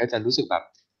คนไหนก็จะรู้สึกแบบ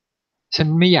ฉัน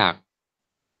ไม่อยาก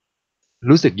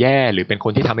รู้สึกแย่หรือเป็นค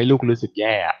นที่ทำให้ลูกรู้สึกแ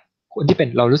ย่อะคนที่เป็น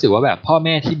เรารู้สึกว่าแบบพ่อแ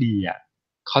ม่ที่ดีอ่ะ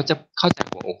เขาจะเข้าใจ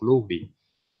หัวอกลูกดี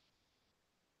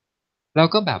แล้ว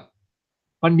ก็แบบ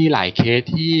มันมีหลายเคส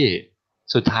ที่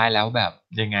สุดท้ายแล้วแบบ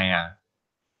ยังไงอ่ะ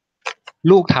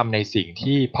ลูกทำในสิ่ง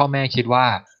ที่พ่อแม่คิดว่า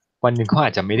วันหนึ่งเขาอ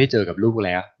าจจะไม่ได้เจอกับลูกแ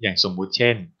ล้วอย่างสมมุติเ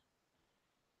ช่น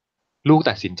ลูก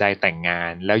ตัดสินใจแต่งงา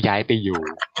นแล้วย้ายไปอยู่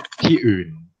ที่อื่น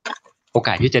โอก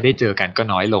าสที่จะได้เจอกันก็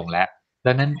น้อยลงแล้ว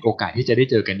นั่นโอกาสที่จะได้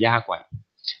เจอกันยากกว่า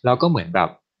แล้วก็เหมือนแบบ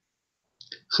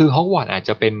คือฮอกวอตส์อาจ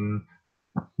จะเป็น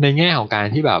ในแง่ของการ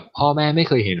ที่แบบพ่อแม่ไม่เ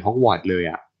คยเห็นฮอกวอตส์เลย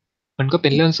อ่ะมันก็เป็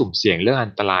นเรื่องสุ่มเสี่ยงเรื่องอั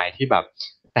นตรายที่แบบ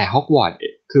แต่ฮอกวอตส์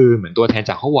คือเหมือนตัวแทน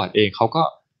จากฮอกวอตส์เองเขาก็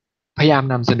พยายาม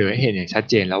นำเสนอให้เห็นอย่างชัด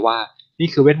เจนแล้วว่านี่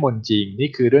คือเวทมนต์จริงนี่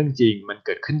คือเรื่องจริงมันเ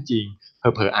กิดขึ้นจริงเ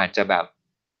ผลอๆอาจจะแบบ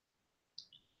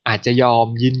อาจจะยอม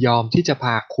ยินยอมที่จะพ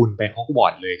าคุณไปฮอกวอ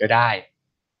ตส์เลยก็ได้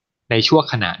ในช่วง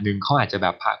ขณะหนึ่งเขาอาจจะแบ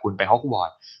บพาคุณไปฮอกวอ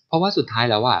ตส์เพราะว่าสุดท้าย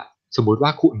แล้วอะสมมุติว่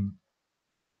า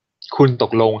คุณต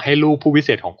กลงให้ลูกผู้วิเศ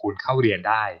ษของคุณเข้าเรียน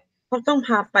ได้ก็ต้องพ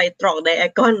าไปตรอกไดแอ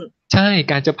กอนใช่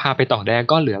การจะพาไปต่อแดง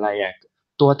ก้อนหรืออะไรอ่ะ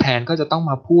ตัวแทนก็จะต้อง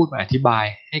มาพูดมาอธิบาย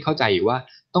ให้เข้าใจอีกว่า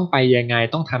ต้องไปยังไง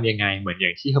ต้องทำยังไงเหมือนอย่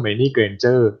างที่เฮอร์ไมโอนี่เกรนเจ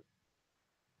อร์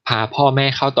พาพ่อแม่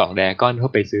เข้าต่อแดงก้อนเพื่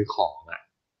อไปซื้อของอ่ะ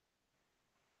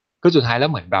ก็สุดท้ายแล้ว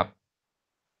เหมือนแบบ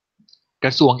ก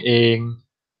ระทรวงเอง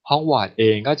ฮอกวอตส์เอ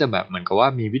งก็จะแบบเหมือนกับว่า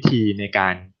มีวิธีในกา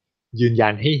รยืนยั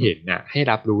นให้เห็นน่ะให้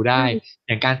รับรู้ได้อ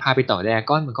ย่างการพาไปต่อแด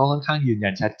ก้อนมันก็ค่อนข้างยืนยั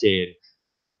นชัดเจน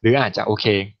หรืออาจจะโอเค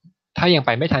ถ้ายังไป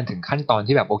ไม่ทันถึงขั้นตอน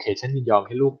ที่แบบโอเคฉันยินยอมใ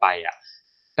ห้ลูกไปอ่ะ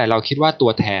แต่เราคิดว่าตั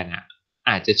วแทนอ่ะ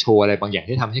อาจจะโชว์อะไรบางอย่าง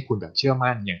ที่ทำให้คุณแบบเชื่อ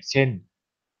มั่นอย่างเช่น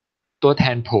ตัวแท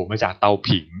นโผล่มาจากเตา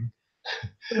ผิง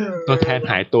ตัวแทน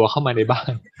หายตัวเข้ามาในบ้า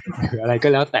นหรืออะไรก็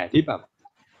แล้วแต่ที่แบบ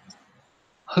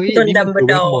เฮ้ยจนนี่มันคือเ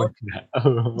วทมนต์นะ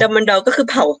ดัมเบิลดอร์ก็คือ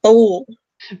เผาตู้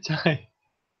ใช่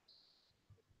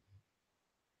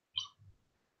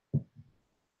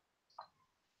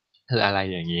คืออะไร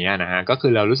อย่างเงี้ยนะฮะก็คื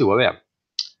อเรารู้สึกว่าแบบ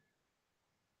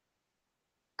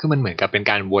คือมันเหมือนกับเป็น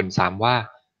การวนซ้ำว่า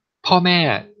พ่อแม่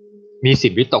มีสิ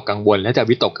ทธิ์วิตกกังวลและจะ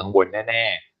วิตกกังวลแน่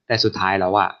ๆแต่สุดท้ายแล้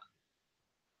วอะ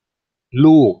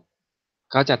ลูก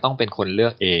ก็จะต้องเป็นคนเลื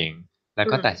อกเองแล้ว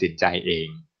ก็ตัดสินใจเอง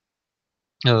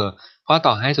เพราะ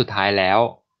ต่อให้สุดท้ายแล้ว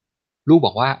ลูกบ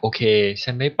อกว่าโอเค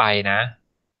ฉันไม่ไปนะ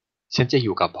ฉันจะอ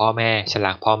ยู่กับพ่อแม่ฉัน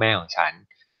รักพ่อแม่ของฉัน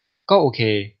ก็โอเค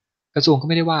กระทรวงก็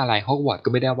ไม่ได้ว่าอะไรฮอกวอตส์ก็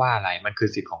ไม่ได้ว่าอะไรมันคือ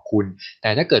สิทธิ์ของคุณแต่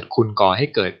ถ้าเกิดคุณก่อให้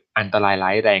เกิดอันตรายร้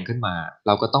ายแรงขึ้นมาเ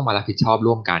ราก็ต้องมารับผิดชอบ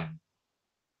ร่วมกัน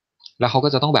แล้วเขาก็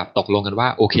จะต้องแบบตกลงกันว่า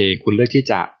โอเคคุณเลือกที่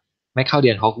จะไม่เข้าเรี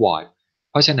ยนฮอกวอตส์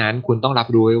เพราะฉะนั้นคุณต้องรับ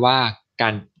รู้ไว้ว่ากา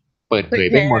รเปิดเผย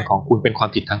เวทมนต์ของคุณเป็นความ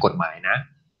ผิดทางกฎหมายนะ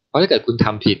เพราะถ้าเกิดคุณท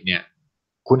ำผิดเนี่ย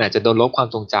คุณอาจจะโดนลบความ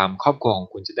ทรงจำครอบครัวของ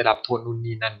คุณจะได้รับโทษนู่น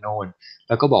นี่นั่นโน่นแ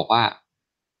ล้วก็บอกว่า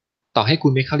ต่อให้คุ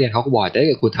ณไม่เข้าเรียนฮอกวอตส์แต่ถ้า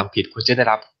เกิดคุณทำผิดคุณจะได้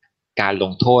รับการล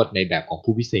งโทษในแบบของ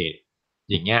ผู้พิเศษ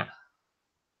อย่างเงี้ย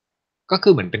ก็คื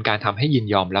อเหมือนเป็นการทำให้ยิน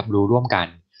ยอมรับรู้ร่วมกัน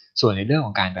ส่วนในเรื่องข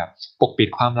องการแบบปกปิด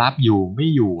ความลับอยู่ไม่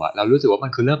อยู่อ่ะเรารู้สึกว่ามั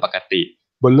นคือเรื่องปกติ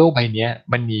บนโลกใบนี้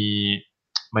มัน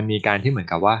มีการที่เหมือน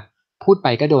กับว่าพูดไป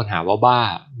ก็โดนหาว่าบ้า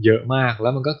เยอะมากแล้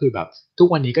วมันก็คือแบบทุก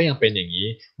วันนี้ก็ยังเป็นอย่างนี้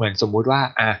เหมือนสมมุติว่า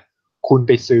คุณไ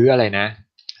ปซื้ออะไรนะ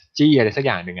จี้อะไรสักอ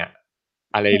ย่างหนึ่งอะ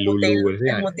อะไรมูเตลูลูอะไรสัก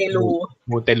อย่างมูเตมูลู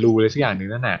มูเตลูอะไรสักอย่างหนึ่ง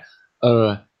นั่นน่ะเออ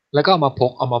แล้วก็เอามาพ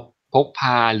กพ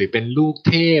าหรือเป็นลูก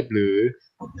เทพหรือ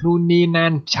นู่นนี่นั่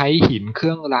นใช้หินเค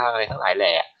รื่องรางอะไรทั้งหลายแหล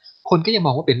ะคนก็ยังม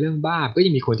องว่าเป็นเรื่องบ้าก็ยั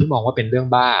งมีคนที่มองว่าเป็นเรื่อง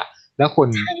บ้าแล้วคน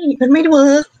ใช่มันไม่เวิ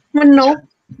ร์กมันนก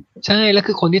ใช่แล้ว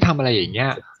คือคนที่ทำอะไรอย่างเงี้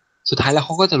ยสุดท้ายแล้วเข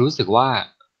าก็จะรู้สึกว่า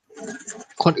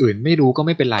คนอื่นไม่รู้ก็ไ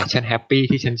ม่เป็นไรฉันแฮปปี้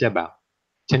ที่ฉันจะแบบ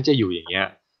ฉันจะอยู่อย่างเงี้ย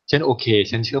ฉันโอเค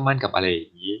ฉันเชื่อมั่นกับอะไรอย่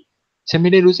างนี้ฉันไ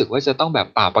ม่ได้รู้สึกว่าจะต้องแบบ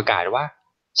ประกาศว่า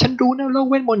ฉันรู้นะโลก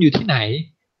เวทมนต์อยู่ที่ไหน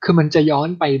คือมันจะย้อน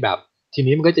ไปแบบที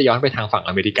นี้มันก็จะย้อนไปทางฝั่ง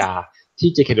อเมริกาที่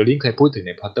เจคโรลลิงเคยพูดถึงใ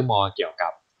นพอตเตอร์มอร์เกี่ยวกั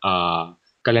บ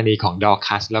กรณีของดอ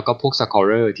คัสแล้วก็พวกสกอเ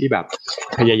รอร์ที่แบบ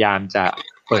พยายามจะ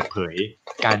เปิดเผย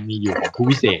การมีอยู่ของผู้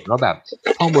วิเศษว่าแบบ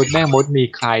พ่อมดแม่มดมี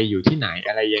ใครอยู่ที่ไหน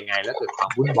อะไรยังไงแล้วเกิดความ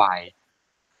วุ่นวาย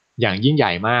อย่างยิ่งให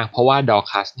ญ่มากเพราะว่าดอ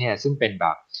คัสเนี่ยซึ่งเป็นแบ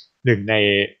บหนึ่งใน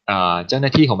เจ้าหน้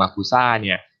าที่ของมาคูซ่าเ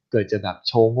นี่ยเกิดจะแบบโ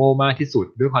ชว์โง่มากที่สุด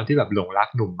ด้วยความที่แบบหลงรัก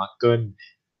หนุ่มมักเกิล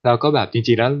แล้วก็แบบจ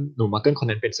ริงๆแล้วหนุ่มมักเกิลคน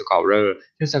นั้นเป็นสกอเรอร์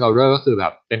ซึ่งสกอเรอร์ก็คือแบ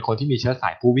บเป็นคนที่มีเชื้อสา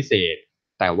ยผู้วิเศษ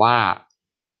แต่ว่า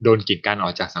โดนกีดกันอ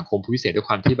อกจากสังคมผู้พิเศษด้วย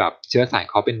ความที่แบบเชื้อสาย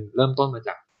เขาเป็นเริ่มต้นมาจ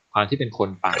ากความที่เป็นคน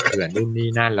ป่าเถื่อนนู่นนี่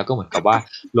นั่นแล้วก็เหมือนกับว่า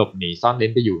หลบหนีซ่อนเร้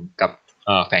นไปอยู่กับ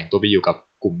แฝงตัวไปอยู่กับ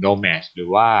กลุ่มโนแมดห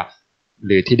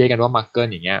รือที่เรียกกันว่ามักเกิล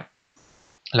อย่างเงี้ย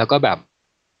แล้วก็แบบ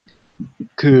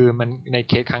คือมันในเ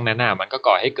คสครั้งนั้นน่ะมันก็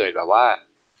ก่อให้เกิดแบบว่า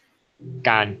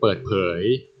การเปิดเผย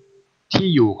ที่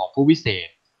อยู่ของผู้วิเศษ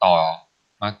ต่อ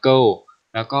มักเกิล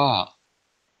แล้วก็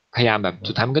พยายามแบบ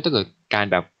สุดท้ายมันก็จะเกิดการ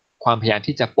แบบความพยายาม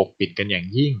ที่จะปกปิดกันอย่าง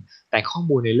ยิ่งแต่ข้อ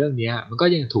มูลในเรื่องนี้มันก็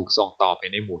ยังถูกส่งต่อไป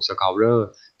ในหมู่สกอเรอร์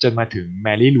จนมาถึงแม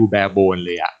รี่ลูแบร์โบนเ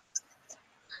ลยอะ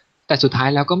แต่สุดท้าย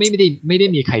แล้วก็ไม่ได้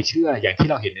มีใครเชื่ออย่างที่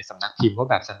เราเห็นในสำนักพิมพ์ว่า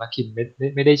แบบสำนักพิมพ์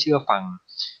ไม่ได้เชื่อฟัง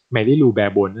แมรี่ลูแบ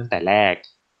ร์โบนตั้งแต่แรก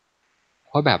เ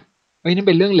พราะแบบเอ้ยนั่นเ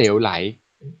ป็นเรื่องเหลวไหล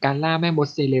การล่าแม่มด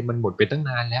เซเลมมันหมดไปตั้ง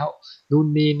นานแล้วนู่น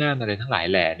นี่นั่นอะไรทั้งหลาย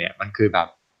แหล่เนี่ยมันคือแบบ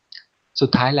สุ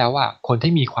ดท้ายแล้วอ่ะคน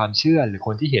ที่มีความเชื่อหรือค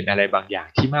นที่เห็นอะไรบางอย่าง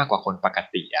ที่มากกว่าคนปก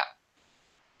ติอ่ะ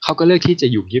เขาก็เลือกที่จะ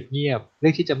อยู่เงียบๆเลื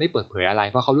อกที่จะไม่เปิดเผยอะไร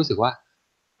เพราะเขารู้สึกว่า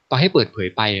ต่อให้เปิดเผย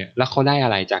ไปแล้วเขาได้อะ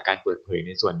ไรจากการเปิดเผยใ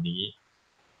นส่วนนี้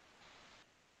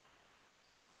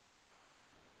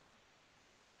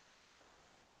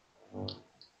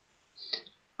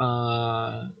เอ่อ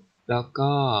แล้ว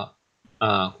ก็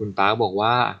คุณปาร์คบอกว่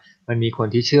ามันมีคน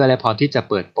ที่เชื่อและพร้อมที่จะ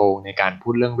เปิดโปงในการพู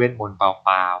ดเรื่องเวทมนต์เป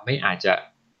ล่าๆไม่อาจจะ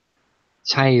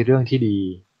ใช่เรื่องที่ดี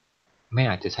ไม่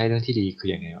อาจจะใช่เรื่องที่ดีคือ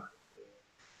ยังไงวะ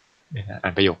เนี่ยนะอ่า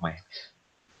นประโยคใหม่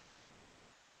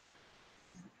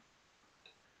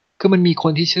คือมันมีค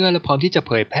นที่เชื่อและพร้อมที่จะเ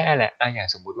ผยแพร่แหละอย่าง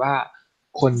สมมุติว่า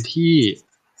คนที่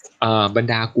บรร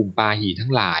ดากลุ่มปาหี่ทั้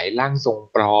งหลายร่างทรง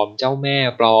ปลอมเจ้าแม่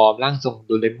ปลอมร่างทรงโ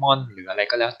ดเรมอนหรืออะไร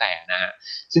ก็แล้วแต่นะฮะ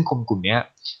ซึ่งคนกลุ่มเนี้ย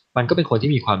มันก็เป็นคน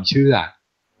ที่มีความเชื่อ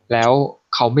แล้ว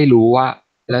เขาไม่รู้ว่า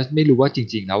แล้วไม่รู้ว่าจ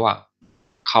ริงๆแล้วอ่ะ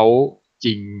เขาจ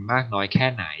ริงมากน้อยแค่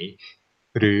ไหน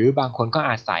หรือบางคนก็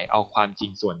อาศัยเอาความจริ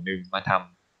งส่วนหนึ่งมาท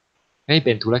ำให้เ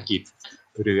ป็นธุรกิจ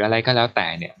หรืออะไรก็แล้วแต่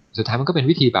เนี่ยสุดท้ายมันก็เป็น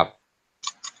วิธีแบบ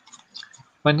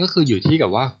มันก็คืออยู่ที่กั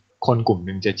บว่าคนกลุ่มห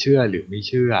นึ่งจะเชื่อหรือไม่เ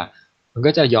ชื่อมัน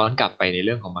ก็จะย้อนกลับไปในเ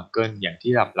รื่องของมาร์เกิลอย่าง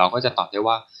ที่แบบเราก็จะตอบได้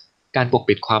ว่าการปก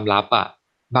ปิดความลับอ่ะ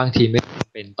บางทีไม่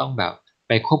เป็นต้องแบบไ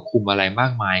ปควบคุมอะไรมา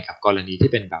กมายกับกรณี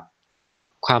ที่เป็นแบบ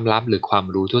ความลับหรือความ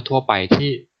รู้ทั่วๆไปที่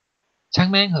ช่าง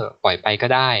แม่งเหอะปล่อยไปก็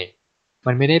ได้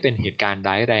มันไม่ได้เป็นเหตุการณ์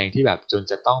ร้ายแรงที่แบบจน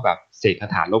จะต้องแบบเสกคา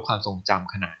ถาลบความทรงจ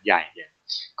ำขนาดใหญ่อย่าง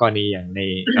กรณีอย่าง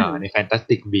ในแฟนตาส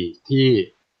ติกบีที่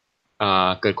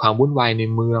เกิดความวุ่นวายใน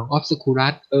เมืองออฟสคูรั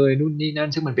สนู่นนี่นั่น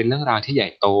ซึ่งมันเป็นเรื่องราวที่ใหญ่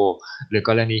โตหรือก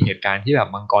รณีเหตุการณ์ที่แบบ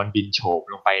มังกรบินโฉบ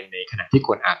ลงไปในขณะที่ค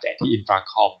นอาบแดดที่อินฟรา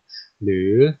คอมหรื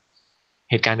อ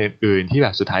เหตุการณ์อื่นๆที่แบ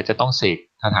บสุดท้ายจะต้องเสก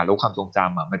คาถาลบความทรงจ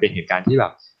ำอ่ะมันเป็นเหตุการณ์ที่แบ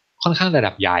บค่อนข้างระ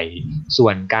ดับใหญ่ส่ว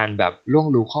นการแบบล่วง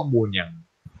รู้ข้อมูลอย่าง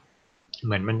เ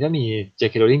หมือนมันก็มี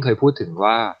J.K. Rowling เคยพูดถึง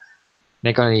ว่าใน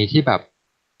กรณีที่แบบ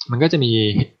มันก็จะมี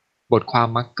บทความ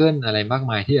มักเกิลอะไรมาก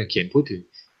มายที่เขียนพูดถึง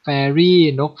แฟรี่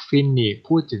นกฟินิกซ์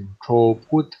พูดถึงโคร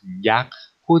พูดถึงยักษ์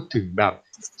พูดถึงแบบ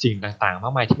สิ่งต่างๆม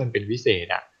ากมายที่มันเป็นวิเศษ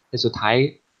อ่ะแต่สุดท้าย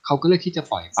เขาก็เลือกที่จะ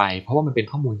ปล่อยไปเพราะว่ามันเป็น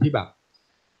ข้อมูลที่แบบ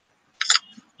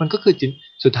มันก็คือ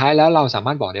สุดท้ายแล้วเราสาม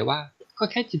ารถบอกได้ว่าก็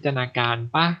แค่จินตนาการ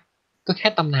ป่ะก็แค่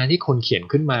ตำนานที่คนเขียน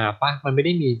ขึ้นมาป่ะมันไม่ไ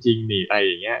ด้มีจริงนี่อะไรอ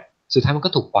ย่างเงี้ยสุดท้ายมัน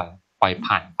ก็ถูกปล่อย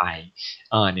ผ่านไป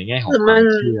ในแง่ของความ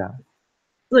เชื่อ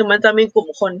หรือมันจะมีกลุ่ม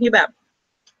คนที่แบบ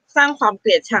สร้างความเก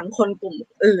ลียดชังคนกลุ่ม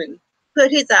อื่นเพื่อ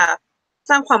ที่จะ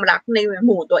สร้างความรักในห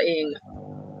มู่ตัวเอง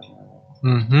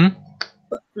อือฮึ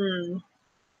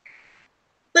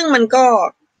ซึ่งมันก็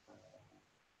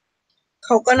เข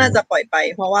าก็น่าจะปล่อยไป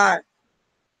เพราะว่า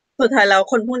สุดท้ายแล้ว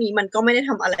คนพวกนี้มันก็ไม่ได้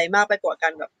ทำอะไรมากไปกว่ากา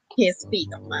รแบบเฮสปีด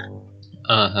ออกมา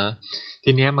ฮะ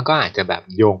ทีเนี้ยมันก็อาจจะแบบ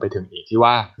โยงไปถึงอีกที่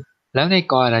ว่าแล้วใน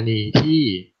กรณีที่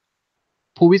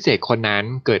ผู้วิเศษคนนั้น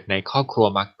เกิดในครอบครัว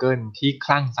มักเกิลที่ค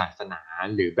ลั่งศาสนา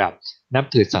หรือแบบนับ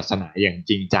ถือศาสนาอย่าง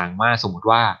จริงจังมากสมมติ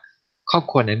ว่าครอบ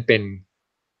ครัวนั้นเป็น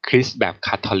คริสต์แบบค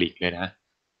าทอลิกเลยนะ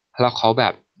แล้วเขาแบ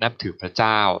บนับถือพระเ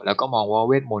จ้าแล้วก็มองว่า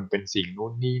เวทมนต์เป็นสิ่งนู่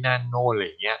นนี่นั่นโน่นอะไร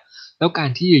เงี้ยแล้วการ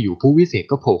ที่อยู่ๆผู้วิเศษ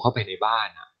ก็โผล่เข้าไปในบ้าน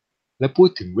อ่ะแล้วพูด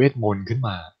ถึงเวทมนต์ขึ้นม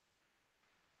า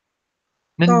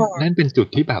นั่นเป็นจุด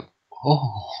ที่แบบโอ้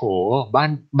โหบ้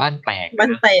านแตกบ้า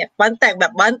นแตกแบ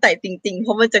บบ้านแตกจริงๆเพร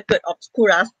าะมันจะเกิดออฟสคู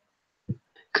รัส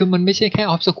คือมันไม่ใช่แค่อ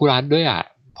อฟสคูรัสด้วยอ่ะ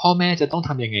พ่อแม่จะต้องท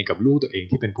ำยังไงกับลูกตัวเอง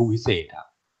ที่เป็นผู้วิเศษอ่ะ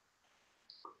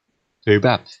หรือแ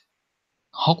บบ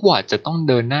ฮอกวอตส์จะต้อง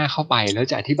เดินหน้าเข้าไปแล้ว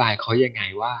จะอธิบายเขายังไง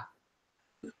ว่า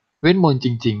เวทมนต์จ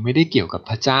ริงๆไม่ได้เกี่ยวกับ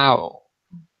พระเจ้า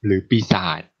หรือปีศา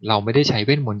จเราไม่ได้ใช้เว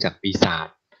ทมนต์จากปีศาจ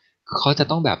เขาจะ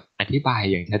ต้องแบบอธิบาย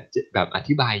อย่างชัดเจนแบบอ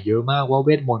ธิบายเยอะมากว่าเว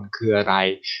ทมนต์คืออะไร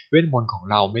เวทมนต์ของ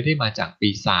เราไม่ได้มาจากปี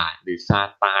ศาจหรือซา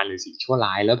ตานหรือสิ่งชั่ว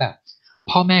ร้ายแล้วแบบ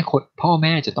พ่อแ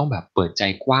ม่จะต้องแบบเปิดใจ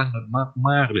กว้างม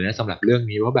ากๆเลยนะสำหรับเรื่อง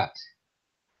นี้ว่าแบบ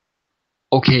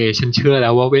โอเคฉันเชื่อแล้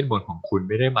วว่าเวทมนต์ของคุณ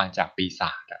ไม่ได้มาจากปีศ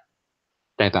าจอะ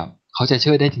แต่แบบเขาจะเ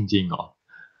ชื่อได้จริงๆเหรอ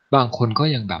บางคนก็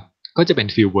ยังแบบก็จะเป็น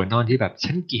ฟิลเวอร์นอนที่แบบ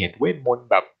ฉันเกลียดเวทมนต์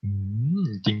แบบ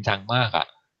จริงจังมากอะ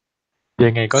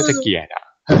ยังไงก็จะเกลียดอะ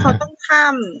เขาต้องข้า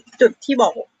มจุดที่บอ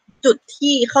กจุด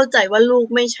ที่เข้าใจว่าลูก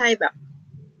ไม่ใช่แบบ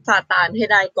ซาตานให้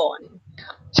ได้ก่อน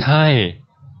ใช่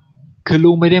คือ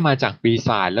ลูกไม่ได้มาจากปีศ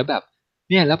าจแล้วแบบ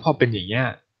เนี่ยแล้วพอเป็นอย่างเงี้ย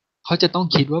เขาจะต้อง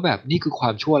คิดว่าแบบนี่คือควา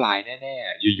มชั่วร้ายแน่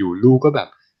ๆอยู่ๆลูกก็แบบ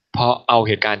พอเอาเ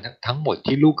หตุการณ์ทั้งหมด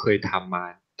ที่ลูกเคยทำมา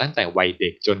ตั้งแต่วัยเด็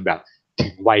กจนแบบถึ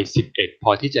งวัย11พอ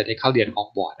ที่จะได้เข้าเรียนฮอก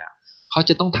วอตส์อ่ะเขา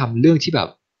จะต้องทำเรื่องที่แบบ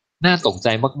น่าตกใจ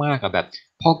มากๆอะแบบ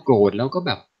พอโกรธแล้วก็แ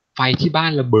บบไฟที่บ้า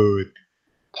นระเบิด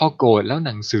พอโกรธแล้วห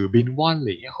นังสือบินว่อนอะไร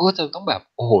เงี้ยเขาก็จะต้องแบบ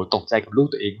โอ้โหตกใจกับลูก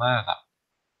ตัวเองมากอะ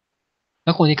แ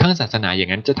ล้วคนที่คลั่งศาสนาอย่า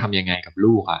งนั้นจะทำยังไงกับ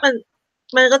ลูกอ่ะ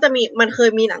มันก็จะมีมันเคย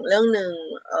มีหนังเรื่องหนึ่ง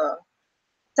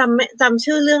จำ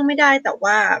ชื่อเรื่องไม่ได้แต่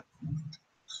ว่า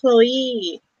โคลอี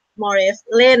มอเรส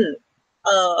เล่นเ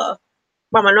อ่อ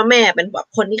ประมาณว่าแม่เป็นแบบ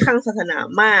คนที่คลั่งศาสนา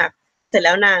มากเสร็จแ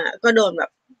ล้วนางก็โดนแบ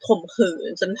บข่มขืน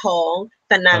จนท้อง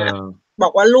แต่นางบอ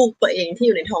กว่าลูกตัวเองที่อ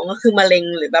ยู่ในท้องก็คือมะเร็ง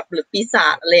หรือแบบหรือปีศา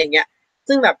จอะไรอย่างเงี้ย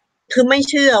ซึ่งแบบคือไม่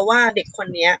เชื่อว่าเด็กคน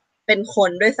นี้เป็นคน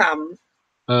ด้วยซ้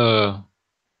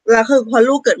ำแล้วคือพอ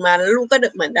ลูกเกิดมาแล้วลูกก็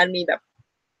เหมือนดันมีแบบ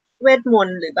เวทมน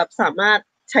ต์หรือแบบสามารถ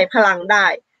ใช้พลังได้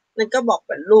นั่นก็บอกเ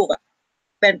ป็นลูกอ่ะ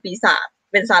เป็นปีศาจ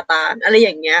เป็นซาตานอะไรอ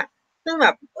ย่างเงี้ยซึ่งแบ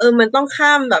บมันต้อง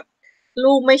ข้ามแบบ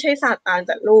ลูกไม่ใช่ซาตานแ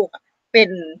ต่ลูกเป็น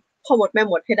พ่อมดแม่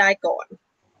มดให้ได้ก่อน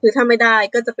คือถ้าไม่ได้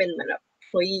ก็จะเป็นเหมือนแบบโ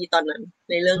คยีตอนนั้น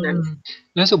ในเรื่องนั้น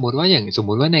แล้วสมมติว่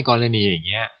าในกรณีอย่าง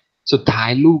เงี้ยสุดท้าย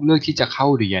ลูกเลือกที่จะเข้า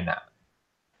เรียนอ่ะ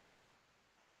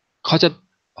เขาจะ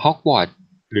ฮอกวอตส์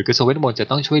หรือกระทรวงเวทมนต์จะ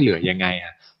ต้องช่วยเหลือยังไงอ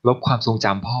ะลบความทรงจ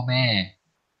ำพ่อแม่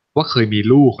ว่าเคยมี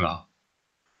ลูกเหรอ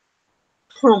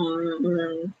ผม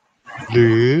หรื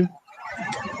อ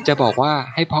จะบอกว่า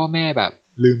ให้พ่อแม่แบบ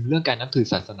ลืมเรื่องการนับถือ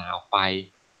ศาสนาออกไป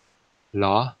เหร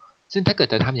อซึ่งถ้าเกิด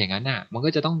จะทำอย่างนั้นน่ะมันก็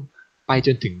จะต้องไปจ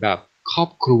นถึงแบบครอบ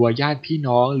ครัวญาติพี่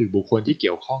น้องหรือบุคคลที่เ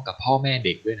กี่ยวข้องกับพ่อแม่เ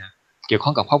ด็กด้วยนะเกี่ยวข้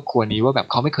องกับครอบครัวนี้ว่าแบบ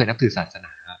เขาไม่เคยนับถือศาสน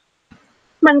า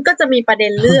มันก็จะมีประเด็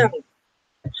นเรื่อง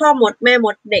พ่อมดแม่ม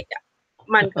ดเด็กอ่ะ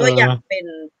มันก็ยังเป็น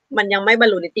มันยังไม่บร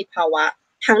รลุนิติภาวะ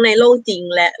ทั้งในโลกจริง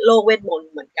และโลกเวทมนต์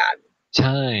เหมือนกันใ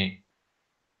ช่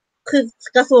คือ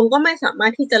กระทรวงก็ไม่สามาร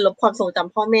ถที่จะลบความทรงจ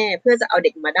ำพ่อแม่เพื่อจะเอาเ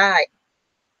ด็กมาได้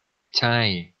ใช่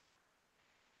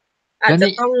อาจแล้ว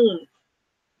นี่จะต้อง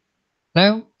แล้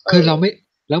วคือเราไม่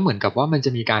แล้วเหมือนกับว่ามันจ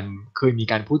ะมีการเคยมี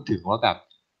การพูดถึงว่าแบบ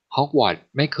ฮอกวอตส์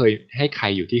ไม่เคยให้ใคร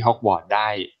อยู่ที่ฮอกวอตส์ได้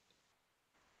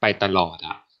ไปตลอดอ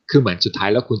ะคือเหมือนสุดท้าย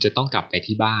แล้วคุณจะต้องกลับไป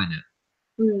ที่บ้านอะ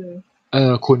อืม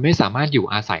คุณไม่สามารถอยู่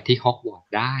อาศัยที่ฮอกวอต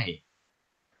ส์ได้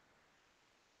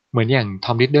เหมือนอย่างท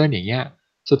อมริดเดิลอย่างเงี้ย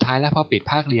สุดท้ายแล้วพอปิด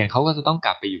ภาคเรียนเขาก็จะต้องก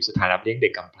ลับไปอยู่สถานรับเลี้ยงเด็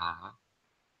กกำพร้า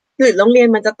หรือโรงเรียน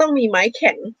มันจะต้องมีไม้แ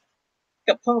ข็ง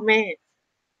กับพ่อแม่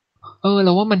เร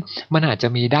าว่ามันอาจจะ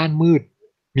มีด้านมืด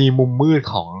มีมุมมืด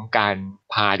ของการ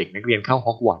พาเด็กนักเรียนเข้าฮ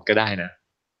อกวอตส์ก็ได้นะ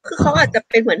คือเขาอาจจะ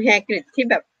เป็นเหมือนแฮกริดที่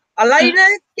แบบอะไรนะ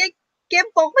เกม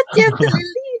บอกว่าเจมส์กับลิล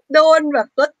ลี่โดนแบบ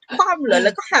รถคว่ำเหรอแ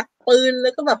ล้วก็หักปืนแล้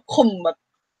วก็แบบข่มแบบ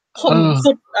ข่เอมอ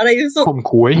สุดอะไรสุดข่ม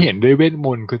ขู่ให้เห็นด้วยเวทม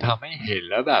นต์คือทำให้เห็น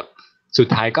แล้วแบบสุด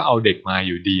ท้ายก็เอาเด็กมาอ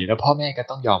ยู่ดีแล้วพ่อแม่ก็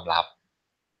ต้องยอมรับ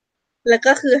แล้ว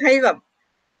ก็คือให้แบบ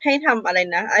ให้ทำอะไร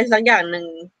นะอะไรสักอย่างหนึ่ง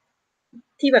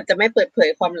ที่แบบจะไม่เปิดเผย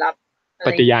ความลับอะป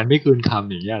ไรฏิญาณไม่คืนคำ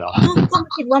อย่างเงี้ยเหรอก็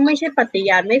คิดว่าไม่ใช่ปฏิ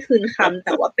ญาณไม่คืนคำแ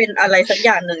ต่ว่าเป็นอะไรสักอ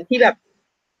ย่างหนึ่งที่แบบ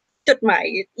จดหมาย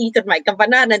จดหมายกัมป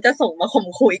นาตนั้นจะส่งมาข่ม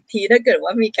ขู่อีกทีถ้าเกิดว่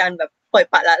ามีการแบบปล่อย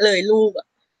ปละละเลยลูกอ่ะ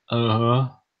เ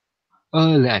อ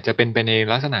อหรืออาจจะเป็นไปใน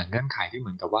ลักษณะเงื่อนไขที่เห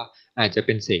มือนกับว่าอาจจะเ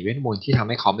ป็นเสกเวทมนต์ที่ทำใ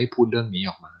ห้เขาไม่พูดเรื่องนี้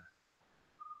ออกมา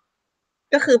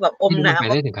ก็คือแบบอไม่รู้มันไปมน้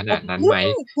ำได้ถึงขอมนาดนั้นไหม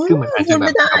คือมันอาจจะแบบพูดไ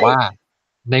ม่ได้เหมือนกับว่า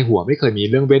ในหัวไม่เคยมี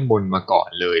เรื่องเวทมนต์มาก่อน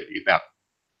เลยหรือแบบ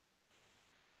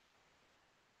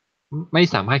ไม่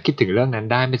สามารถคิดถึงเรื่องนั้น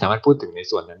ได้ไม่สามารถพูดถึงใน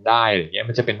ส่วนนั้นได้อะไรเงี้ย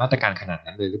มันจะเป็นมาตรการขนาด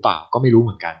นั้นเลยหรือเปล่าก็ไม่รู้เห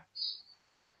มือนกัน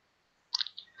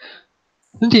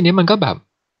ซึ่งทีนี้มันก็แบบ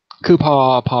คือ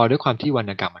พอด้วยความที่วรร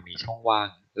ณกรรมมันมีช่องว่าง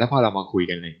แล้วพอเรามาคุย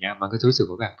กันอะไรเงี้ยมันก็จะรู้สึก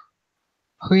ว่าแบบ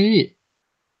เฮ้ย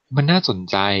มันน่าสน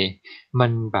ใจมั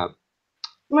นแบบ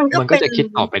มันก็เป็นมันก็จะคิด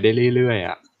ต่อไปได้เรื่อยๆ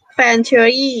อ่ะแฟนเชอ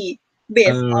รี่ เอ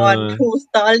based on อ true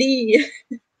story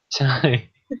ใช่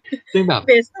ซึ่งแบบ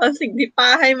based on สิ่งที่ป้า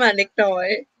ให้มาเล็กน้อย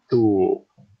ถูก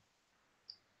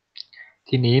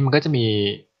ทีนี้มันก็จะมี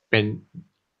เป็น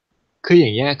คืออย่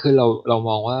างเงี้ยคือเราม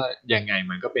องว่ายังไง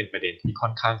มันก็เป็นประเด็นที่ค่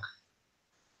อนข้าง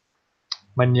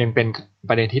มันยังเป็น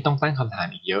ประเด็นที่ต้องตั้งคำถาม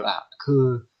อีกเยอะอ่ะคือ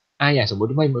อย่างสมมุติ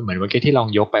ว่าเหมือนเมื่อกี้ที่ลอง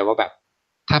ยกไปว่าแบบ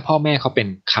ถ้าพ่อแม่เขาเป็น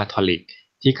คาทอลิก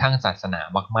ที่คลั่งศาสนา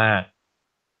มาก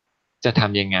ๆจะท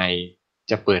ำยังไง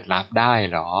จะเปิดรับได้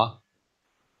หรอ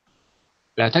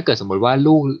แล้วถ้าเกิดสมมติว่า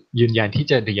ลูกยืนยันที่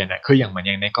จะเรียนอ่ะคืออย่างเหมือนอ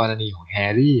ย่างในกรณีของแฮ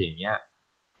ร์รี่อย่างเงี้ย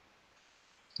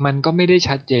มันก็ไม่ได้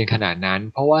ชัดเจนขนาดนั้น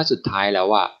เพราะว่าสุดท้ายแล้ว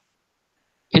อ่ะ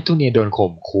เพทูเนียโดน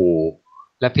ข่มขู่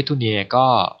และเพทูเนียก็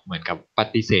เหมือนกับป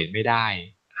ฏิเสธไม่ได้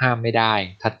ห้ามไม่ได้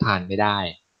ทัดทานไม่ได้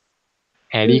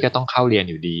แฮร์รี่ก็ต้องเข้าเรียน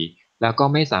อยู่ดี แล้วก็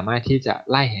ไม่สามารถที่จะ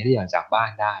ไล่แฮร์รี่ออกจากบ้า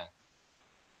นได้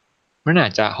มันอา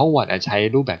จจะฮอกวอตส์อาจใช้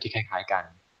รูปแบบที่คล้ายๆกัน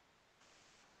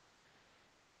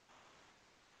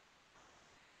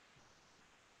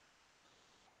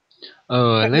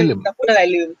แล้วหรือ จะพูดอะไร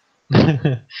ลืม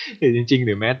หรือจริงๆห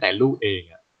รือแม้แต่ลูกเอง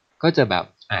อ่ะก็จะแบบ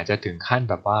อาจจะถึงขั้น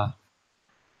แบบว่า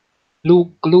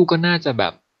ลูกก็น่าจะแบ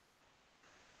บ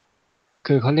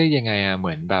คือเขาเรียกยังไงอ่ะเห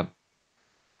มือนแบบ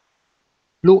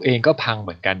ลูกเองก็พังเห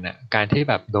มือนกันน่ะการที่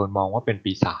แบบโดนมองว่าเป็น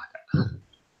ปีศาจอะ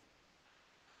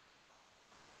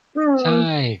อืใช่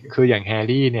มคืออย่างแฮร์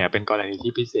รี่เนี่ยเป็นกรณี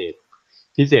ที่พิ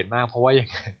เศษมากเพราะว่าอย่าง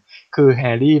คือแฮ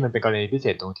ร์รี่มันเป็นกรณีพิเศ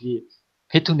ษตรงที่เ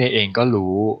พทูเนยเองก็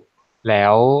รู้แล้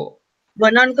วเวอ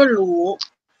ร์นอนก็รู้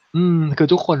คือ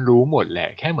ทุกคนรู้หมดแหละ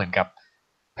แค่เหมือนกับ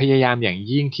พยายามอย่าง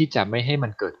ยิ่งที่จะไม่ให้มั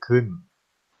นเกิดขึ้น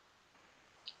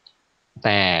แ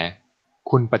ต่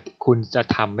คุณจะ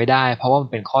ทำไม่ได้เพราะว่ามัน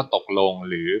เป็นข้อตกลง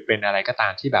หรือเป็นอะไรก็ตา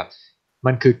มที่แบบ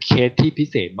มันคือเคสที่พิ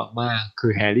เศษมากๆคื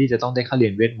อแฮร์รี่จะต้องได้เข้าเรี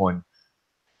ยนเวทมนต์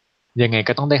ยังไง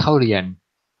ก็ต้องได้เข้าเรียน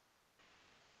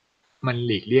มันห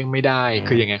ลีกเลี่ยงไม่ได้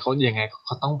คือยังไงเข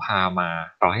าต้องพามา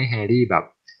ต่อให้แฮร์รี่แบบ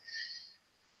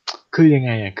คือยังไ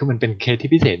งอ่ะคือมันเป็นเคส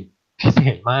ที่พิเศ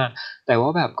ษมาก แต่ว่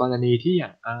าแบบกรณีที่อ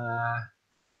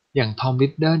ย่างทอมริ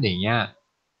ดเดิลอย่างเงี้ย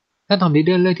ถ้าทอมริดเ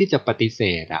ดิลเลือกที่จะปฏิเส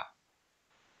ธอ่ะ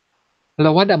เร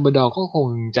าว่าดัมเบิลดอร์ก็คง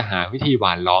จะหาวิธีหว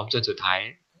านล้อมจนสุดท้าย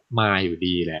มาอยู่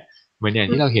ดีแหละ เหมือนอย่าง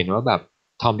ที่เราเห็นว่าแบบ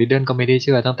ทอมริดเดิลก็ไม่ได้เ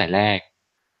ชื่อตั้งแต่แรก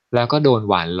แล้วก็โดน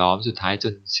หวานล้อมสุดท้ายจ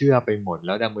นเชื่อไปหมดแ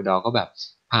ล้วดัมเบิลดอร์ก็แบบ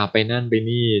พาไปนั่นไป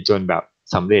นี่จนแบบ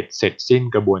สำเร็จเสร็จสิ้น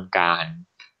กระบวนการ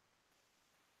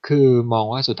คือมอง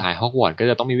ว่าสุดท้ายฮอกวอตส์ก็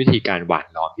จะต้องมีวิธีการหวาน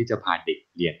ล้อมที่จะพาเด็ก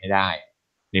เรียนให้ได้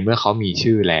ในเมื่อเขามี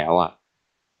ชื่อแล้วอ่ะ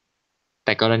แ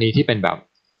ต่กรณีที่เป็นแบบ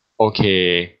โอเค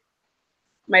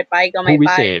ไม่ไปก็ไม่ผู้วิไ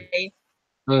ปเศษ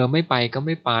ไม่ไปก็ไ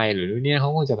ม่ไปหรือเนี่ยเขา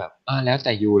คงจะแบบแล้วแ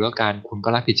ต่ยูแล้วกันคุณก็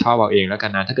รับผิดชอบเอาเองแล้วกั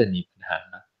นนะถ้าเกิดมีปัญหา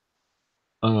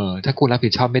ถ้าคุณรับผิ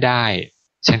ดชอบไม่ได้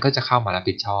ฉันก็จะเข้ามารับ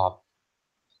ผิดชอบ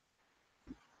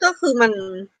ก็คือมัน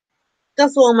กระ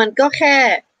ทรวงมันก็แค่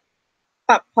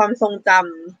ปรับความทรงจ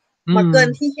อืำมามเกิน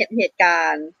ที่เห็นเหตุกา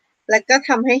รณ์และก็ท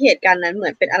ำให้เหตุการณ์นั้นเหมื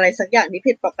อนเป็นอะไรสักอย่างที่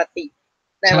ผิดปกติ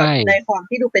แต่ใช่แบบในความ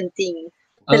ที่ดูเป็นจริง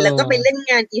เอเสร็จแล้วก็ไปเล่นอ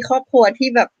งานอีครอบครัวที่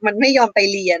แบบมันไม่ยอมไป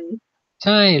เรียนใ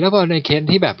ช่แล้วพอในเคส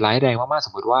ที่แบบร้ายแรงมากๆส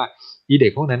มมติว่าอีเด็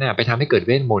กพวกนั้นน่ะไปทำให้เกิดเ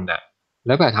วทมนต์อ่ะแ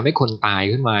ล้วแบบทำให้คนตาย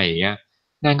ขึ้นมาอย่างเงี้ย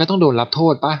นางก็ต้องโดนรับโท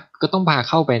ษปะก็ต้องพา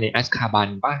เข้าไปในอัสคาบัน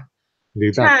ปะหรื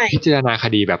อแบบใช่พิจารณาค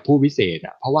ดีแบบผู้วิเศษ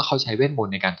อ่ะเพราะว่าเขาใช้เวทมน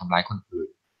ต์ในการทำร้ายคนอื่น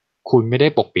คุณไม่ได้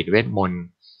ปกปิดเวทมนต์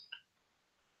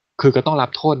คือก็ต้องรับ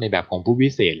โทษในแบบของผู้วิ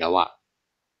เศษแล้วอะ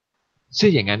ซึ่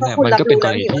งอย่างนั้นเพราะคุณน่ะมันก็เป็นรั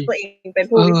บรู้แล้วกรณีที่นี่ว่าตัวเองเป็นเอ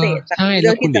ผู้วิอเศษแต่ใช่คุณเลืแ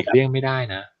ล้วคุณหลีอกที่จะแบบกเลี่ยงไม่ได้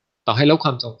นะต่อให้ลบค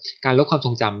วามทรงการลบความท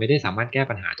รงจำไม่ได้สามารถแก้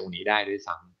ปัญหาตรงนี้ได้ด้วย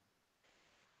ซ้ำ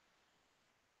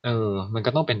มัน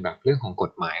ก็ต้องเป็นแบบเรื่องของก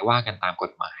ฎหมายว่ากันตามก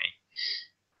ฎหมาย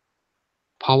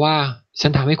เพราะว่าฉั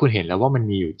นทำให้คุณเห็นแล้วว่ามัน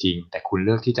มีอยู่จริงแต่คุณเ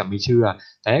ลือกที่จะไม่เชื่อ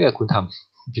แต่ถ้าเกิดคุณท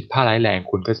ำผิดพลาดร้ายแรง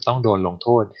คุณก็จะต้องโดนลงโท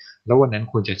ษแล้ววันนั้น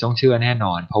คุณจะต้องเชื่อแน่น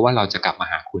อนเพราะว่าเราจะกลับมา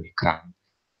หาคุณอีกครั้ง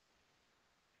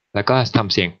แล้วก็ท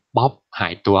ำเสียงป๊อปหา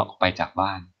ยตัวออกไปจากบ้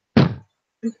าน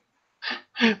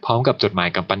พร้อมกับจดหมาย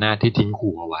กำปนาทที่ทิ้ง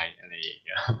ขู่เอาไว้อะไรอย่างเ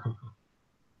งี้ย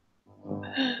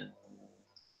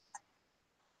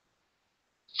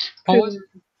เพราะคือว่า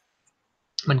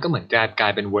มันก็เหมือนกลา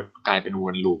ยเป็นว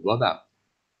นลูปว่าแบบ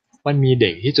มันมีเด็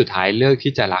กที่สุดท้ายเลือก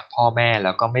ที่จะรักพ่อแม่แ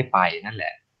ล้วก็ไม่ไปนั่นแหล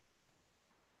ะ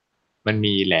มัน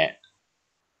มีแหละ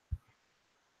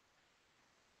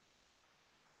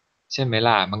ใช่ไหม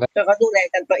ล่ะมันก็เราก็ดูแล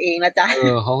กันตัวเองนะจ๊ะ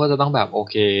เขาก็จะต้องแบบโอ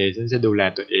เคฉันจะดูแล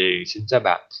ตัวเองฉันจะแบ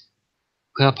บ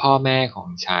เพื่อพ่อแม่ของ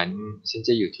ฉันจ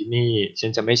ะอยู่ที่นี่ฉั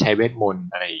นจะไม่ใช้เวทมนต์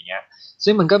อะไรอย่างเงี้ย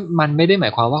ซึ่งมันไม่ได้หมา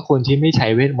ยความว่าคนที่ไม่ใช้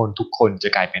เวทมนต์ทุกคนจะ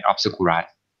กลายเป็น obscurus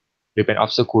หรือเป็น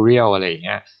obscurial อะไรอย่างเ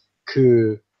งี้ยคือ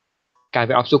การเ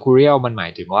ป็น obscurial มันหมา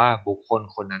ยถึงว่าบุคคล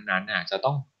คนนั้นๆน่ะจะ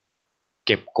ต้องเ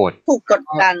ก็บกดถูกกแล้ว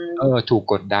ก็ดดันถูก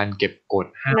กดดันเก็บกด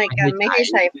ห้ามในไม่การไม่ให้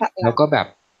ใช้ให้ใช้พลังแล้วก็แบบ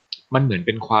มันเหมือนเ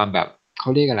ป็นความแบบเขา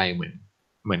เรียกอะไรเหมื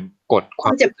อนกดควา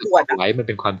มเจ็บความรู้สึปวดอ่ะกเอาไว้มันเ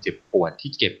ป็นความเจ็บปวด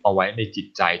ที่เก็บเอาไว้ในจิต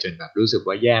ใจจนแบบรู้สึก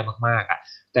ว่าแย่มากๆอ่ะ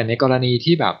แต่ในกรณี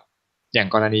ที่แบบอย่าง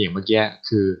กรณีอย่างเมื่อกี้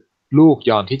คือลูก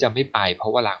ยอมที่จะไม่ไปเพรา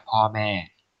ะว่ารักพ่อแม่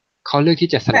เขาเลือก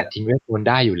ที่จะสลัดแบบทิ้งเวทมนต์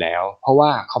ได้อยู่แล้วเพราะว่า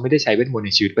เขาไม่ได้ใช้เวทมนต์ใน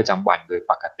ชีวิตประจำวันโดย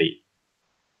ปกติ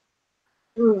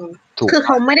อืมถูกปะคือเข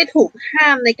าไม่ได้ถูกห้า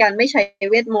มในการไม่ใช้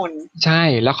เวทมนต์ใช่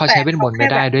แล้วเขาแต่ใช้เวทมเขานต์ไม่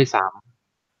ได้แค่แบบด้วยซ้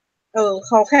เ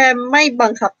ขาแค่ไม่บั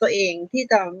งคับตัวเองที่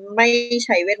จะไม่ใ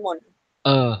ช้เวทมนต์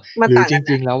ำมาหรือจต่างกันน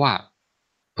ะริงๆแล้วอ่ะ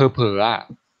เผลอๆอ่ะ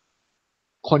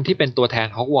คนที่เป็นตัวแทน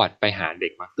ฮอกวอตส์ไปหาเด็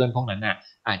กมักเกิลพวกนั้นน่ะ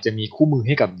อาจจะมีคู่มือใ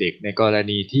ห้กับเด็กในกร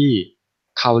ณีที่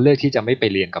เขาเลือกที่จะไม่ไป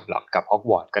เรียนกับฮอก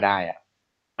วอตส์ก็ได้อ่ะ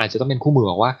อาจจะต้องเป็นคู่มือ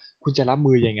บอกว่าคุณจะรับ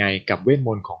มือยังไงกับเวทม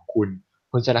นต์ของคุณ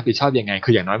คุณจะรับผิดชอบยังไงคื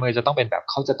ออย่างน้อยมันจะต้องเป็นแบบ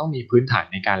เขาจะต้องมีพื้นฐาน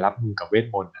ในการรับมือกับเวท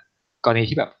มนต์อะกรณี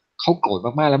ที่แบบเขาโกรธม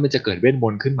ากๆแล้วมันจะเกิดเวทม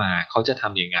นต์ขึ้นมาเขาจะท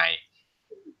ำยังไง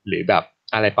หรือแบบ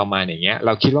อะไรประมาณอย่างเงี้ยเร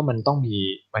าคิดว่ามั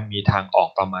นมีทางออก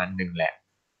ประมาณหนึ่งแหละ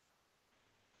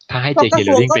ถ้าให้ เพราะก JK ระท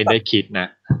รวง Rowling ก็แบบเป็นได้คิดนะ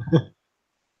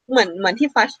เหมือนที่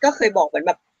ฟัชก็เคยบอกเหมือนแ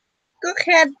บบก็แ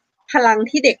ค่พลัง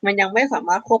ที่เด็กมันยังไม่สาม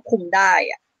ารถควบคุมได้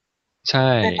อะใช่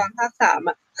ในตอนภาค 3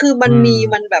อ่ะคือมัอืนมี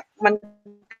มันมแบบมัน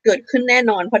เกิดขึ้นแน่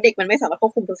นอนเพราะเด็กมันไม่สามารถคว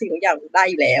บคุมทุกสิ่งทุกอย่างได้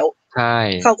อยู่แล้วใช่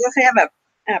เขาก็แค่แบบ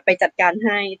ไปจัดการใ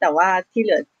ห้แต่ว่าที่เห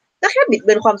ลือก็แค่บิดเ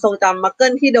บือนความทรงจำมักเกิ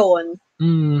ลที่โดน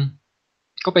อืม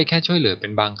ก็ไปแค่ช่วยเหลือเป็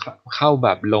นบางครั้งเข้าแบ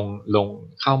บลง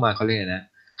เข้ามาเขาเรียกอะไรนะ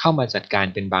เข้ามาจัดการ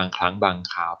เป็นบางครั้งบาง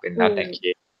คราวเป็นอืแล้วแต่เค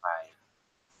มสไป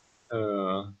เออ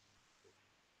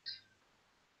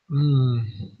อืม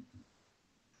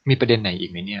มีประเด็นไหนอี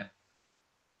กไหมเนี่ย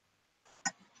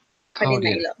ประเข้าเรียนเ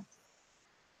ด็นไหนเหรอ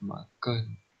มาเกิล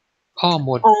พ่อม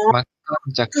ดอ๋อมักเกิล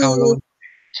จะคือเข้าโลก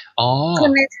อ๋อคือ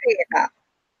ในเทรดอะ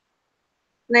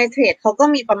ในเทรดเขาก็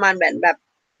มีประมาณแบบ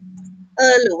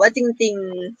หรือว่าจริง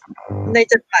ๆใน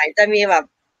จดหมายจะมีแบบ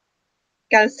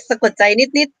การสะกดใจ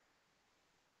นิด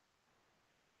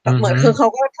ๆแบบเหมือนอือฮึคือเขา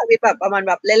ก็ทวิตแบบประมาณ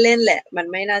แบบเล่นๆแหละมัน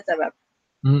ไม่น่าจะแบบ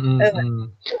อืมอืมเอออืม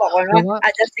คือบอกว่าแล้วว่า อ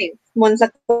าจจะเสิงมนต์สะ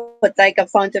กดใจกับ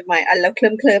ซองจดหมายอันแล้วเค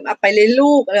ลิ้มๆเอาไปเลย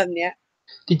ลูกอะไรแบบเนี้ย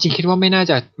จริงๆคิดว่าไม่น่า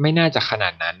จะขนา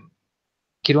ดนั้น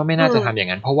คิดว่าไม่อืน่าจะทำอมย่า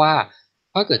งนั้นเพราะว่า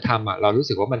ถ้าเกิดทำเรารู้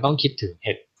สึกว่ามันต้องคิดถึงเห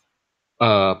ตุ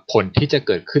ผลที่จะเ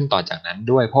กิดขึ้นต่อจากนั้น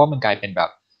ด้วยเพราะว่ามันกลายเป็นแบบ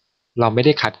เราไม่ไ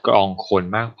ด้คัดกรองคน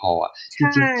มากพอใชจ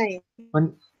ริง่ๆ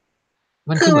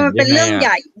มันคือคือเหมือนมันเป็นยังไงอ่ะ เรื่องให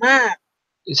ญ่มาก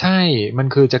ใช่ มัน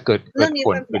คือจะเกิเรื่องนี้ดผ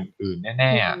ลอมันแบบื่นๆแ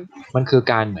น่อืๆอ่ะมมันคือ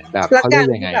การเหมือนแบบและเขาเรียก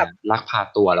ยังไงการที่แบบ อ่ะลักพา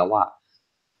ตัวแล้วอ่ะ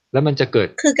แล้วมันจะเกิด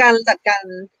คือการจัดการ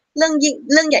เรื่อ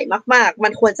งใหญ่มากๆมั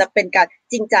นควรจะเป็นการ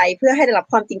จริงใจเพื่อให้ได้รับ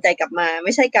ความจริงใจกลับมาไ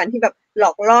ม่ใช่การที่แบบหล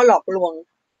อกล่อหลอกลวง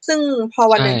ซึ่งพอ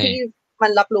วันหใช่นึ่งที่มั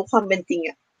นรับรู้ความเป็นจริงอ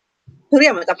ะทุกอย่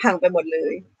างมันจะพังไปหมดเล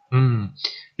ยอืม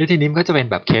แล้วทีนี้มันก็จะเป็น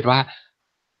แบบเคสว่า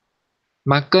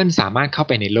มาร์เกิลสามารถเข้าไ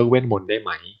ปในโลกเวทมนต์ได้ไห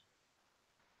ม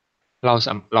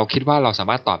เราคิดว่าเราสา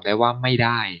มารถตอบได้ว่าไม่ไ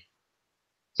ด้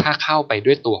ถ้าเข้าไป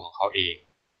ด้วยตัวของเขาเอง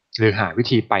หรือหาวิ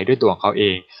ธีไปด้วยตัวของเขาเอ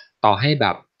งต่อให้แบ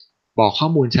บบอกข้อ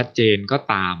มูลชัดเจนก็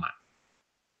ตามอ่ะ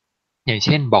อย่างเ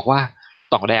ช่นบอกว่า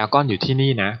ต่อไดอาก้อนอยู่ที่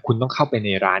นี่นะคุณต้องเข้าไปใน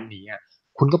ร้านนี้อะ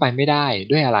คุณก็ไปไม่ได้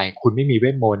ด้วยอะไรคุณไม่มีเว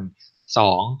ทมนต์ส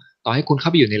องต่อให้คุณเข้า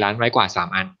ไปอยู่ในร้านไม้กวาด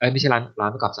3 อันไม่ใช่ร้าน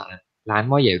ไม้กวาด3 อันร้านห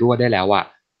ม้อใหญ่รั่วได้แล้วอะ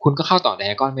คุณก็เข้าต่อได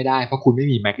อาก้อนไม่ได้เพราะคุณไม่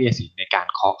มีแมกนีสินในการ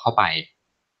เคาะเข้าไป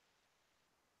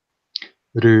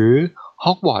หรือฮ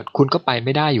อกวอตส์คุณก็ไปไ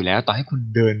ม่ได้อยู่แล้วต่อให้คุณ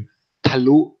เดินทะ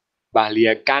ลุบาเรี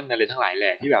ยกั้นอะไรทั้งหลายแหล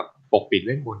ะที่แบบปกปิดเว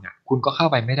ทมนต์อะคุณก็เข้า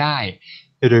ไปไม่ได้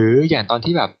หรืออย่างตอน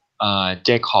ที่แบบเจ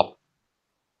คอบ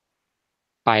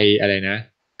ไปอะไรนะ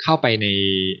เข้าไปใน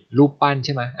รูปปั้นใ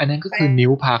ช่ไหมอันนั้นก็ไปคือนิ้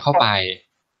วพาเข้าไป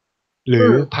หรือ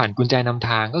อืมผ่านกุญแจนำท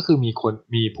างก็คือ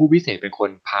มีผู้พิเศษเป็นคน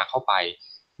พาเข้าไป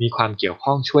มีความเกี่ยวข้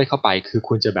องช่วยเข้าไปคือ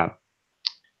คุณจะแบบ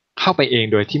เข้าไปเอง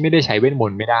โดยที่ไม่ได้ใช้เวทม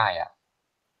นต์ไม่ได้อ่ะ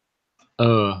เอ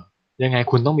อยังไง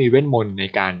คุณต้องมีเวทมนต์ใน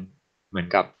การเหมือน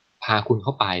กับพาคุณเข้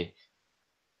าไป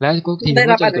แล้วก็ทีนี้ได้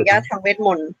รับอก็จะเกิดคนุญาตทางเวทม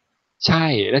นต์ำใช่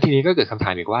แล้วทีนี้ก็เกิดคำถ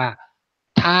ามอีกว่า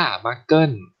ถ้ามักเกิ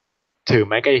ลถือ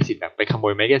ไม้กายสิทธิ์แบบไปขโม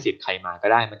ยไม้กายสิทธิ์ใครมาก็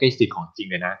ได้ไม้กายสิทธิ์ของจริง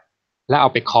เลยนะ แล้วเอา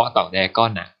ไปเคาะต่อแดกอ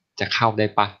นน่ะจะเข้าได้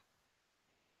ปะ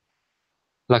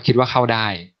เราคิดว่าเข้าได้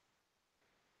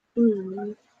อืม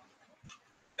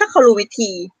ถ้าเขารู้วิ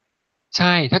ธีใ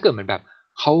ช่ถ้าเกิดเหมือนแบบ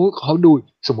เขาดู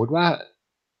สมมุติว่า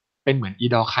เป็นเหมือนอี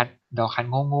ดอคัท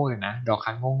โง่ๆเลยนะดอ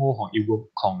คัทโง่ๆของอีว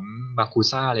ของมาคุ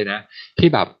ซ่าเลยนะที่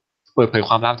แบบเปิดเผยค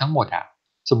วามลับทั้งหมดอะ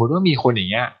สมมุติว่ามีคนอย่า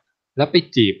งเงี้ยแล้วไป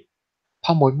จีบพ่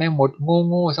อมดแม่มด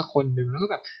โง่ๆสักคนหนึ่งแล้วก็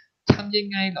แบบทำยัง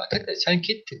ไงเหรอถ้าเกิดฉัน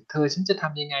คิดถึงเธอฉันจะท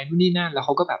ำยังไงนู่นนี่นั่นแล้วเข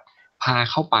าก็แบบพา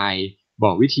เข้าไปบ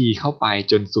อกวิธีเข้าไป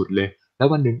จนสุดเลยแล้ว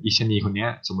วันหนึ่งอีชะนีคนเนี้ย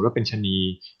สมมติว่าเป็นชะ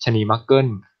นีมักเกิล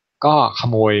ก็ข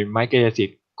โมยไม้กายสิท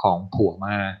ธิ์ของผัวม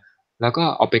าแล้วก็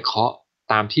เอาไปเคาะ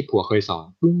ตามที่ผัวเคยสอน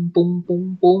ปุ้งปุ้งปุ้ง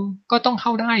ปุ้งก็ต้องเข้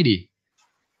าได้ดิ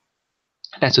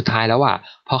แต่สุดท้ายแล้วอ่ะ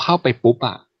พอเข้าไปปุ๊บ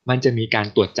อ่ะมันจะมีการ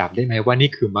ตรวจจับได้ไหมว่านี่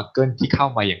คือมักเกิลที่เข้า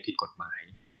มาอย่างผิดกฎหมาย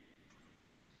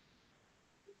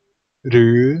หรื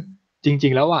อจริ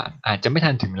งๆแล้วอ่ะอาจจะไม่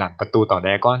ทันถึงหลังประตูต่อแด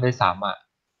กอนได้วยซ้ำอ่ะ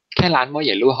แค่ร้านหม้อให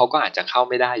ญ่ลู่เขาก็อาจจะเข้า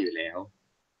ไม่ได้อยู่แล้ว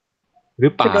หรื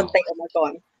อเปล่าคือโดนเตะออกมาก่อ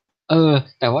น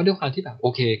แต่ว่าด้วยความที่แบบโอ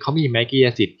เคเขามีแมกกีย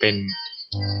สิทธิ์เ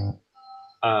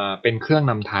ป็นเครื่อง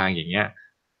นำทางอย่างเงี้ย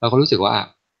เราก็รู้สึกว่า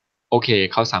โอเค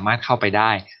เขาสามารถเข้าไปไ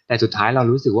ด้แต่สุดท้ายเรา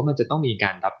รู้สึกว่ามันจะต้องมีก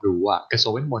ารรับรู้กระทรว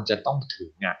งเวทมนต์จะต้องถึ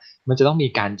งมันจะต้องมี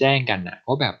การแจ้งกัน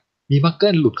ว่าแบบมีมักเกิ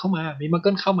ลหลุดเข้ามามีมักเกิ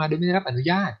ลเข้ามาโดยไม่ได้รับอนุ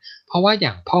ญาตเพราะว่าอย่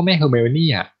างพ่อแม่เฮอร์ไมโอนี่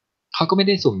เขาก็ไม่ไ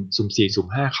ด้สุ่มสี่สุ่ม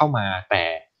ห้าเข้ามาแต่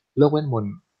โลกเวทมน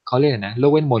ต์เขาเรียกนะโล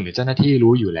กเวทมนต์หรือเจ้าหน้าที่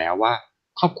รู้อยู่แล้วว่า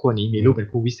ครอบครัวนี้มีลูกเป็น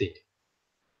ผู้วิเศษ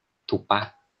ถูกปะ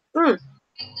อืม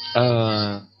เออ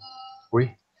อุ้ย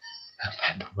แผ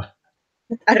นถูกปะ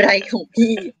อะไรของ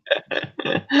พี่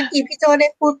เมื่อกี้พี่โจได้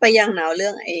พูดไปยังหนาวเรื่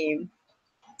อง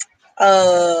เอ่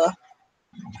อ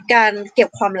การเก็บ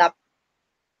ความลับ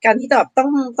การที่แบบ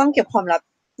ต้องเก็บความลับ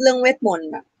เรื่องเวทมน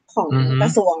ต์อะของอือฮึกร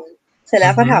ะทรวงเสร็จแล้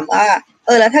วเขาอือฮึถามว่า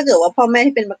แล้วถ้าเกิดว่าพ่อแม่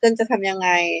ที่เป็นมักเกิลจะทำยังไง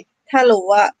ถ้ารู้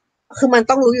ว่าคือมัน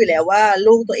ต้องรู้อยู่แล้วว่า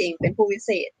ลูกตัวเองเป็นผู้วิเ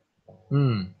ศษอื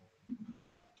ม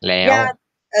แล้วญาติ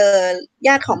ญ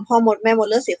าติของพ่อมดแม่มด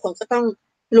เลือดสีคนก็ต้อง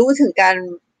รู้ถึงการ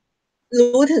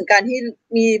รู้ถึงการที่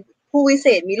มีผู้วิเศ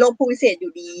ษมีโลกผู้วิเศษอ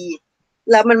ยู่ดี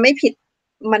แล้วมันไม่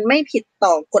ผิด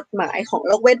ต่อกฎหมายของโ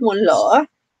ลกเวทมนต์เหรอ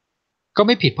ก็ไ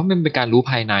ม่ผิดเพราะมันเป็นการรู้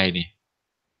ภายในนี่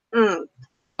อืม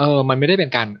มันไม่ได้เป็น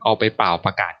การเอาไปเปล่าป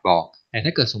ระกาศบอกแต่ถ้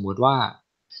าเกิดสมมุติว่า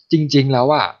จริงๆแล้ว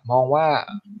มองว่า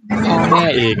พ่อแม่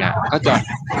เองก็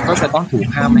จะต้องถูก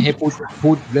ห้ามไม่ให้พู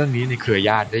ดเรื่องนี้ในเครือญ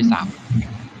าติด้วยซ้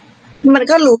มัน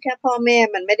ก็รู้แค่พ่อแม่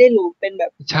มันไม่ได้รู้เป็นแบ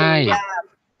บำเครืใช่อญาติ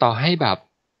ต่อให้แบบ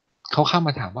เขาเข้าม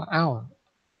าถามว่าอ้าว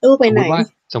ลูกไปไหนสมมุติว่า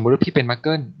สมมุติว่าพี่เป็นมักเ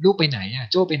กิลลูกไปไหน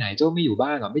โจ้ไปไหนโจ้ไม่อยู่บ้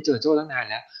านหรอไม่เจอโจ้ตั้งนาน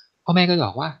แล้ว พ่อแม่ก็บ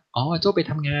อกว่าอ๋อโจ้ไป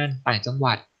ทำงานต่างจังห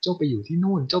วัดโจ้ไปอยู่ที่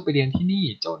นู่นโจ้ไปเรียนที่นี่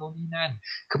โจ้โน่นนี่นั่น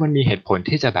คือมันมีเหตุผล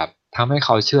ที่จะแบบทำให้เข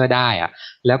าเชื่อได้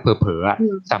แล้วเผลอๆอื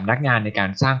มสำนักงานในการ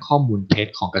สร้างข้อมูลเท็จ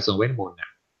ของกระทรวงเวทมนต์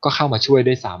ก็เข้ามาช่วย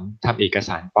ด้วยซ้ำทำเอกส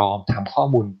ารปลอมทำข้อ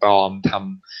มูลปลอมท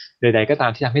ำใดๆก็ตา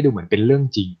มที่ทำให้ดูเหมือนเป็นเรื่อง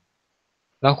จริง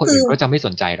แล้วคนอื่นก็จะไม่ส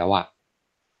นใจแล้วอะ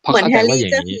เพราะเข้าใจว่าอย่า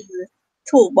งนี้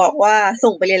ถูกบอกว่า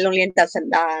ส่งไปเรียนโรงเรียนจัดสัน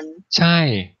ดานใช่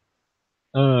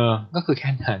ก็คือแค่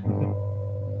นั้น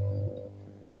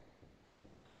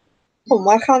ผม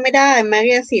ว่าเข้าไม่ได้แมก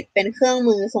กาซีนเป็นเครื่อง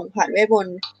มือส่งผ่านเวทมน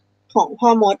ต์ของพ่อ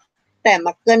มดแต่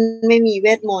มักเกิลไม่มีเว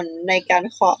ทมนต์ในการ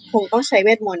เคาะคงต้องใช้เว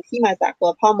ทมนต์ที่มาจากตั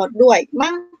วพ่อมดด้วย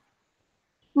มั้ง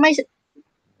ไม่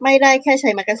ไม่ได้แค่ใช้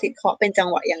แมกกาซีนเคาะเป็นจัง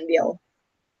หวะอย่างเดียว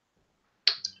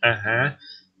ฮะ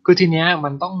คือทีเนี้ยมั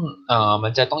น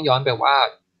จะต้องย้อนไปว่า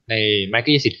ในไม้ก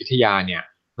ายสิทธิวิทยาเนี่ย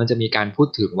มันจะมีการพูด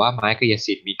ถึงว่าไม้กาย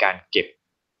สิทธิ์มีการเก็บ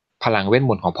พลังเวท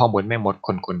มนต์ของพ่อมดแม่มด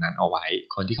คนนั้นเอาไว้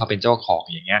คนที่เขาเป็นเจ้าของ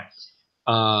อย่างเงี้ยเ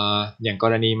อ่อย่างก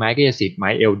รณีไม้กายสิทธิ์ไม้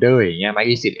เอลเดอร์อย่างเงี้ยไม้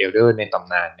กายสิทธิ์เอลเดอร์ในต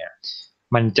ำนานเนี่ย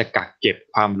มันจะกักเก็บ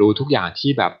ความรู้ทุกอย่าง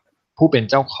ที่แบบผู้เป็น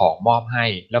เจ้าของมอบให้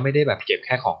แล้วไม่ได้แบบเก็บแ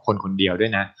ค่ของคนคนเดียวด้ว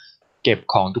ยนะเก็บ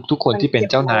ของทุกๆคนที่เป็น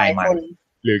เจ้านายมัน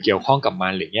หรือเกี่ยวข้องกับมั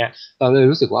นหรือเงี้ยเราเลย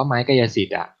รู้สึกว่าไม้กายสิท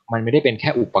ธิ์อ่ะมันไม่ได้เป็นแค่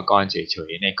อุปกรณ์เฉ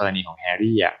ยๆในกรณีของแฮร์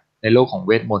รี่อ่ะในโลกของเ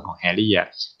วทมนต์ของแฮร์รี่อ่ะ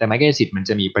แต่ไม้กายสิทธิ์มัน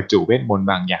จะมีประจุเวทมนต์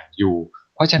บางอย่างอยู่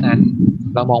เพราะฉะนั้น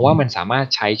เรามองว่ามันสามารถ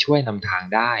ใช้ช่วยนำทาง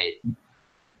ได้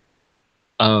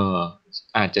เออ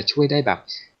อาจจะช่วยได้แบบ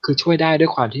คือช่วยได้ด้ว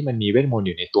ยความที่มันมีเวทมนต์อ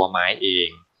ยู่ในตัวไม้เอง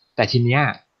แต่ทีเนี้ย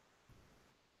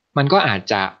มันก็อาจ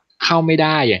จะเข้าไม่ไ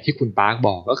ด้อย่างที่คุณปาร์คบ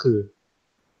อกก็คือ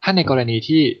ถ้าในกรณี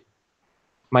ที่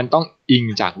มันต้องอิง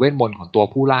จากเวทมนต์ของตัว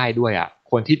ผู้ไล่ด้วยอ่ะ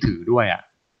คนที่ถือด้วยอ่ะ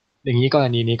อย่างนี้กร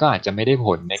ณีนี้ก็อาจจะไม่ได้ผ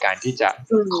ลในการที่จะ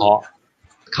เคาะ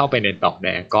เข้าไปในตอกแด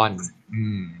ก้อน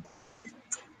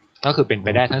ก็คือเป็นไป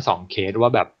ได้ทั้งสองเคสว่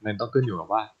าแบบมันต้องขึ้นอยู่กับ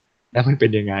ว่าแล้วมันเป็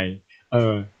นยังไง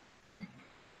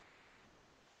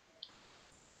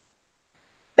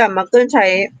แต่มักเกิลใช้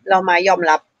เรามายอม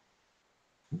รับ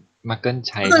มาเกิล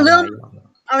ใช้คือทำไม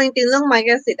เอาจริงๆเรื่องไมเก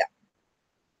สิตอ่ะ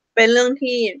เป็นเรื่อง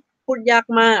ที่พูดยาก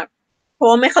มากเพราะ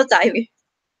ว่าไม่เข้าใจ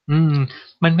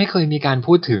มันไม่เคยมีการ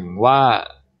พูดถึงว่า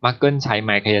มาเกิลใช้ไม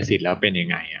ค์กายสิทธิ์แล้วเป็นยัง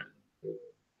ไงอ่ะ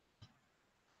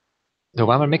ถือ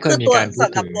ว่ามันไม่เคคือตัวยมีการพูดส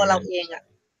ำหรับถึงตัวเราเองอ่ะ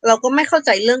เราก็ไม่เข้าใจ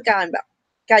เรื่องการแบบ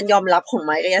การยอมรับของไ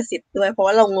มค์กายสิทธิ์ด้วยเพราะ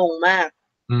ว่าเรางงมาก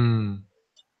อืม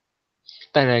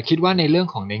แต่คิดว่าในเรื่อง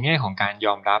ของในแง่ของการย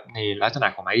อมรับในลักษณะ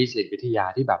ของไม้จิตวิทยา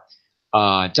ที่แบบ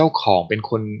เจ้าของเป็น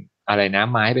คนอะไรนะ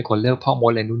ไม้เป็นคนเลือกพ่อม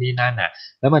ดอะไรนู่นนี่นั่นน่ะ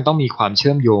แล้วมันต้องมีความเ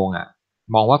ชื่อมโยงอ่ะ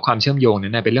มองว่าความเชื่อมโยง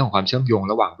นั้นนะเป็นเรื่องของความเชื่อมโยง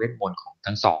ระหว่างเวทมนต์ของ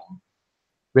ทั้งสอง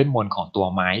เวทมนต์ของตัว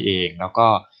ไม้เองแล้วก็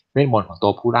เวทมนต์ของตั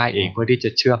วผู้ได้เองเพื่อที่จะ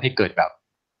เชื่อมให้เกิดแบบ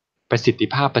ประสิทธิ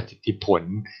ภาพประสิทธิผล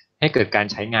ให้เกิดการ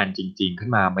ใช้งานจริงๆขึ้น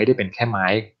มาไม่ได้เป็นแค่ไม้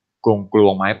กลว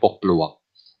งไม้ปกปลวก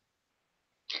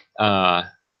เอ่อ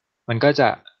มันก็จะ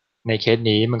ในเคส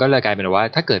นี้มันก็เลยกลายเป็นว่า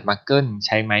ถ้าเกิดมาร์เกิลใ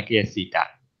ช้ไม้เกลียสิกอะ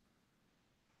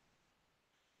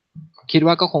คิด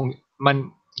ว่าก็คงมัน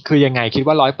คือยังไงคิด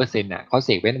ว่า100%เขาเส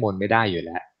กเวทมนต์ไม่ได้อยู่แ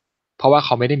ล้วเพราะว่าเข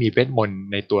าไม่ได้มีเวทมนต์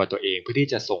ในตัวเองเพื่อที่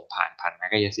จะส่งผ่านไม้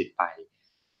กายสิทธิ์ไป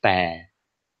แต่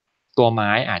ตัวไ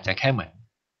ม้อาจจะแค่เหมือน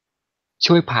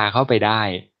ช่วยพาเข้าไปได้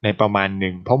ในประมาณห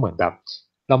นึ่งเพราะเหมือนแบบ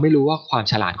เราไม่รู้ว่าความ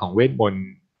ฉลาดของเวทมนต์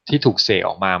ที่ถูกเสกอ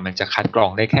อกมามันจะคัดกรอ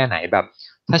งได้แค่ไหนแบบ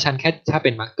ถ้าเป็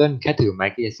นมักเกิลแค่ถือไม้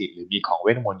กายสิทธิ์หรือมีของเว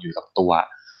ทมนต์อยู่กับตัว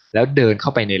แล้วเดินเข้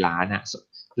าไปในร้านอ่ะ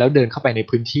แล้วเดินเข้าไปใน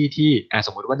พื้นที่ที่ส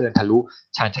มมติว่าเดินทะลุ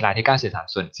ชานชาลาที่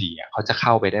93/4เขาจะเข้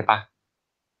าไปได้ปะ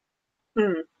อื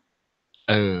ม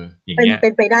อย่างเงี้ยเ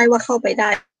ป็นไปได้ว่าเข้าไปได้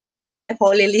เพรา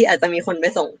ะลิลลี่อาจจะมีคนไป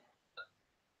ส่ง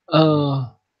เออ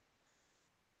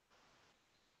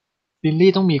ลิล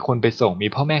ลี่ต้องมีคนไปส่งมี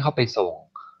พ่อแม่เข้าไปส่ง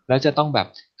แล้วจะต้องแบบ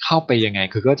เข้าไปยังไง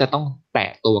คือก็จะต้องแตะ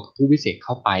ตัวกับผู้วิเศษเ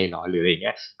ข้าไปหรอหรืออะไรเ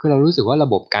งี้ยคือเรารู้สึกว่าระ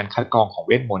บบการคัดกรองของเ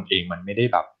วทมนต์เองมันไม่ได้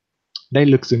แบบได้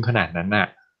ลึกซึ้งขนาดนั้นน่ะ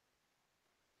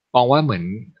มองว่าเหมือน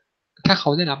ถ้าเขา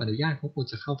ได้รับอนุญาตเขาควร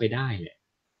จะเข้าไปได้แหละ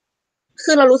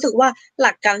คือเรารู้สึกว่าห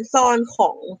ลักการซ่อนขอ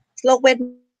งโลกเวท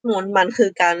มนต์มันคือ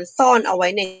การซ่อนเอาไว้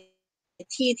ใน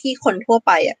ที่ที่คนทั่วไ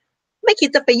ปอ่ะไม่คิด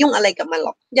จะไปยุ่งอะไรกับมันหร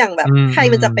อกอย่างแบบใคร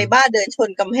มันจะไปบ้าเดินชน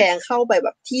กำแพงเข้าไปแบ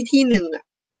บที่หนึ่งอ่ะ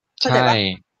เข้าใช่ ใจปะ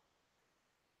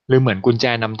หรือเหมือนกุญแจ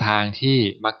นำทางที่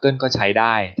มักเกิลก็ใช้ไ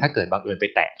ด้ถ้าเกิดบังเอิญไป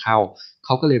แตะเข้าเข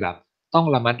าก็เลยแบบต้อง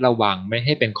ระมัดระวังไม่ใ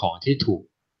ห้เป็นของที่ถูก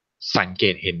สังเก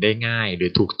ตเห็นได้ง่ายหรือ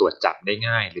ถูกตรวจจับได้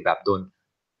ง่ายหรือแบบโดน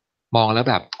มองแล้ว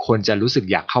แบบคนจะรู้สึก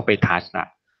อยากเข้าไปทัชอะ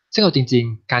ซึ่งเอาจริง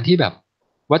ๆการที่แบบ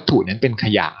วัตถุนั้นเป็นข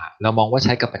ยะอะเรามองว่าใ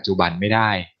ช้กับปัจจุบันไม่ได้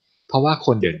เพราะว่าค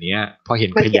นเดี๋ยวนี้พอเห็น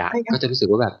มันขยะเก็บไม่ได้ก็จะรู้สึก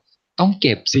ว่าแบบต้องเ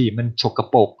ก็บสิมันฉก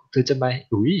ปรกเธอจะมา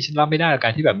อุ้ยฉันรับไม่ได้กับกา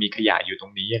รที่แบบมีขยะอยู่ตร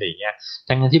งนี้อะไรอย่างเงี้ย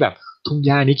ทั้งที่แบบทุ่งห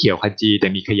ญ้านี่เขียวขจีแต่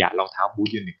มีขยะรองเท้าบูท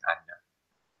อยู่1 อันนะ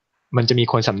มันจะมี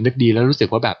คนสำนึกดีแล้วรู้สึก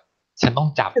ว่าแบบฉันต้อง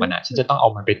จับมันอ่ะฉันจะต้องเอา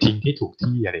มันไปทิ้งที่ถูก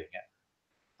ที่อะไรอย่างเงี้ย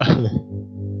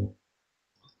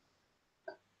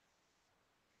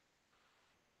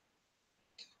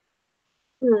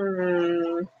อืม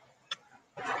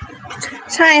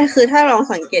ใช่คือถ้าลอง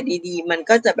สังเกตดีๆมัน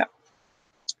ก็จะแบบ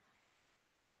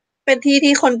เป็นที่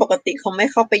ที่คนปกติเขาไม่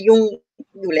เข้าไปยุ่ง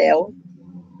อยู่แล้ว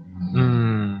อื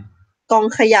มกอง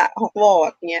ขยะฮอกวอ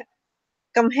ตส์เนี้ย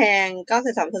กำแพง9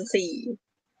 3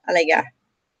 4อะไรกัน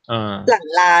เออหลัง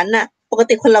ร้านน่ะปก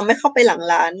ติคนเราไม่เข้าไปหลัง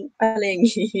ร้านอะไรอย่าง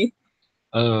นี้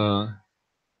เออ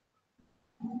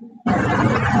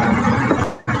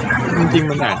จริงๆ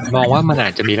มันอาจมองว่ามันอา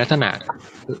จจะมีลักษณะ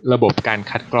ระบบการ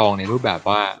คัดกรองในรูปแบบ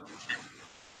ว่า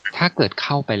ถ้าเกิดเ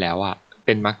ข้าไปแล้วอ่ะเ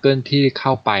ป็นมักเกิลที่เข้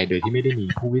าไปโดยที่ไม่ได้มี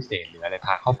ผู้วิเศษหรืออะไรพ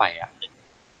าเข้าไปอ่ะ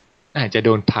อาจจะโด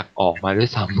นผลักออกมาด้วย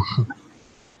ซ้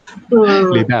ำ อื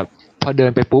หรือแบมบพอเดิ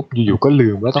นไปปุ๊บอยู่ๆก็ลื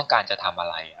มว่าต้องการจะทำอะ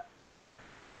ไรอ่ะ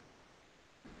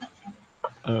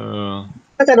เออ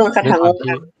ก็จะโดนคาด้วยความที่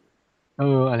ถาง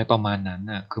งอะไรประมาณนั้น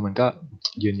น่ะคือมันก็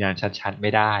ยืนยันชัดๆไม่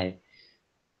ได้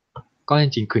ก็จ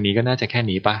ริงๆคืนนี้ก็น่าจะแค่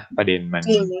นี้ป่ะประเด็นมัน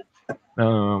จริง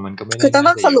มันก็ไม่ได้คือต้อง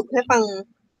น่าจะเยอะสรุปให้ฟัง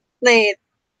ใน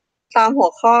ตามหัว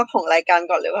ข้อของรายการ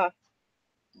ก่อนเลยว่า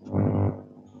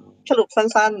สรุปสั้น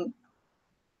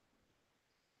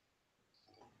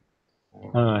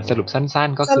สรุปสั้น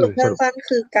ๆก็ๆสรุปสัคือสรุป้นๆ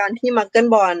คือการที่มักเกิล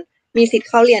บอลมีสิทธิ์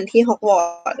เข้าเรียนที่ฮอกวอ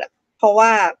ตส์อะเพราะว่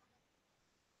า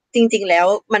จริงๆแล้ว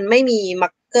มันไม่มีมั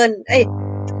กเกิล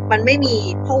มันไม่มี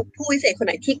ผู้วิเศษคนไ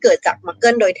หนที่เกิดจากมักเกิ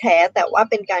ลโดยแท้แต่ว่า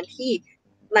เป็นการที่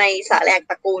ในสาแหลก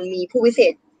ตระกูลมีผู้วิเศ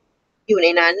ษอยู่ใน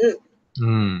นั้น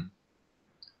อืม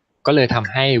ก็เลยท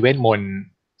ำให้เวทมนต์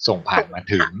ส่งผ่านมา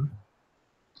ถึง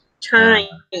ใช่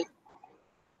อ่า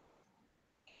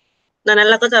ดังนั้น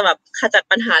เราก็จะแบบขจัด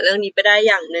ปัญหาเรื่องนี้ไปได้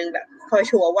อย่างหนึ่งแบบพอ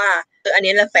ชัวร์ว่าอัน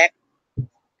นี้แหละแฟกต์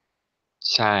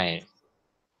ใช่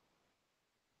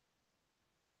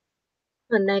เ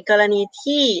หมือนในกรณี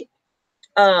ที่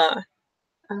เอ่อ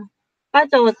ป้า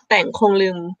โจแต่งคงลื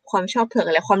มความชอบเผือก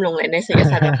และความหลงใหลในศิลป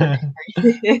ศาสตร์แบบคนไทย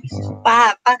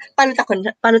ป้ารู้จัก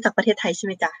ป้ารู้จักประเทศไทยใช่ไ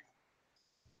หมจ๊ะ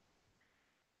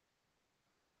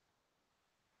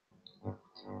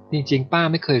จริงๆป้า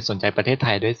ไม่เคยสนใจประเทศไท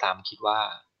ยด้วยซ้ำคิดว่า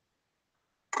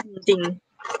จริง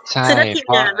ใช่คือถ้าทีมเ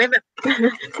พราะ งานไม่แบบ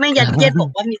ไม่ยัดเยียดบอก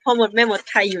ว่ามีพ่อมดแม่มด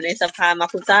ไทยอยู่ในสภามา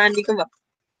คุซ่านี่ก็แบบ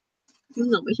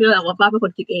หนูไม่เชื่อว่าป้าเป็นค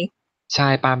นคิดเองใช่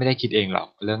ป้าไม่ได้คิดเองหรอก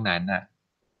เรื่องนั้นน่ะ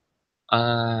อ่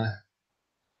า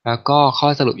แล้วก็ข้อ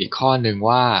สรุปอีกข้อหนึ่ง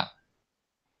ว่า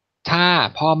ถ้า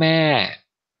พ่อแม่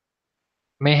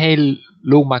ไม่ให้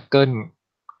ลูกมักเกิล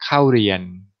เข้าเรียน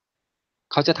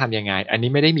เขาจะทำยังไงอันนี้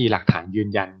ไม่ได้มีหลักฐานยืน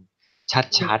ยัน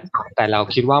ชัดๆแต่เรา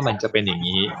คิดว่ามันจะเป็นอย่าง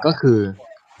นี้ก็คือ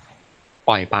ป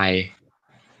ล่อยไป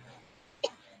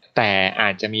แต่อา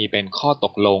จจะมีเป็นข้อต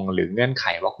กลงหรือเงื่อนไข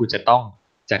ว่าคุณจะต้อง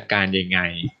จัดการยังไง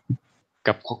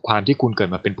กับความที่คุณเกิด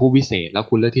มาเป็นผู้วิเศษแล้ว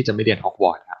คุณเลือกที่จะไม่เรียนฮอกว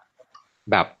อตส์อะ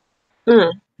แบบอืม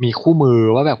มีคู่มือ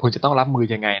ว่าแบบคุณจะต้องรับมือ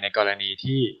ยังไงในกรณี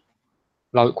ที่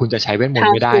คุณจะใช้เวทมนต์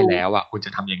how ไม่ได้ to แล้วอ่ะคุณจ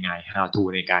ะทำยังไง how to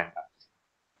ในการแบบ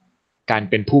การ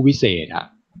เป็นผู้วิเศษอ่ะ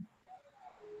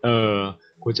เออ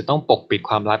คุณจะต้องปกปิด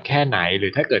ความลับแค่ไหนหรื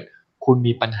อถ้าเกิดคุณ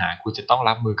มีปัญหาคุณจะต้อง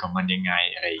รับมือกับมันยังไง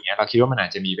อะไรอย่างเงี้ยเราคิดว่ามันอา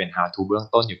จจะมีเป็น how to เบื้อง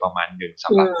ต้นอยู่ประมาณหนึ่งอืส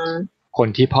ำหรับมคน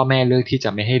ที่พ่อแม่เลือกที่จะ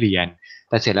ไม่ให้เรียน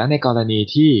แต่เสร็จแล้วในกรณี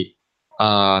ที่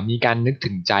มีการนึก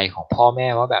ถึงใจของพ่อแม่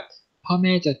ว่าแบบ พ่อแ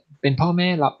ม่จะเป็นพ่อแม่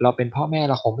เราเป็นพ่อแม่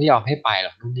เราคงไม่ยอมให้ไปหร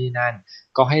อกนู่นนี่นั่น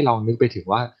ก็ให้ลองนึกไปถึง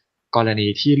ว่ากรณี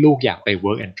ที่ลูกอยากไป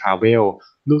work and travel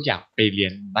ลูกอยากไปเรีย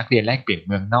นนักเรียนแลกเปลี่ยนเ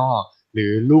มืองนอกหรื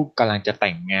อลูกกำลังจะแ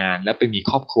ต่งงานแล้วไปมี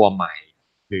ครอบครัวใหม่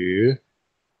หรือ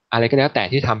อะไรก็แล้วแต่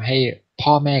ที่ทำให้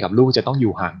พ่อแม่กับลูกจะต้องอ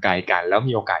ยู่ห่างไกลกันแล้ว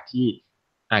มีโอกาสที่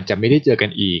อาจจะไม่ได้เจอกัน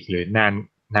อีกหรือ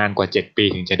นานกว่า7 ปี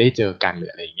ถึงจะได้เจอกันหรือ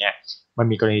อะไรเงี้ยมัน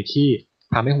มีกรณีที่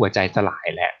ทำให้หัวใจสลาย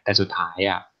แหละแต่สุดท้าย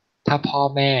อ่ะ ถ้าพ่อ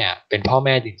แม่เป็นพ่อแ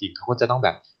ม่จริงๆเขาก็จะต้องแบ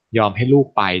บยอมให้ลูก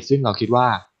ไปซึ่งเราคิดว่า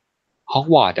ฮอก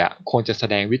วอตส์อ่ะควรจะแส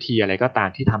ดงวิธีอะไรก็ตาม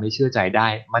ที่ทำให้เชื่อใจได้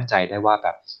มั่นใจได้ว่าแบ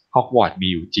บฮอกวอตส์มี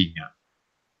อยู่จริงอ่ะ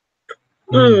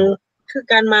อืมอืมคือ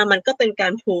การมามันก็เป็นกา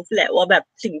รพูฟแหละว่าแบบ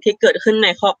สิ่งที่เกิดขึ้นใน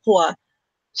ครอบครัว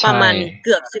ประใช่มาณเ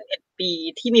กือบ11 ปี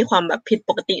ที่มีความแบบผิด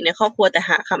ปกติในครอบครัวแต่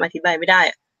หาคำอธิบายไม่ได้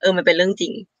อะมันเป็นเรื่องจริ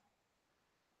ง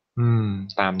อืม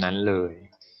ตามนั้นเลย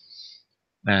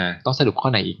ต้องสรุปข้อ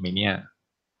ไหนอีกไหมเนี่ย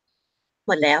ห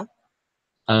มดแล้ว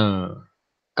เออ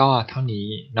ก็เท่านี้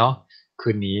เนาะคื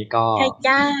นนี้ก็ใช่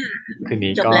จ้าคืน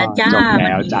นี้จบก็แล้วจ้าจบวันนี้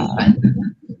แล้วจ้ะ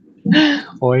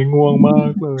โอ้ยง่วงมา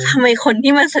กเลย ทำไมคน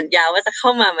ที่มันสัญญาว่าจะเข้า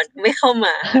มามันไม่เข้าม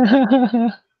า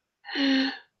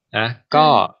นะก็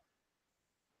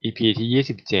EP ที่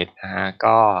27นะฮะ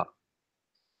ก็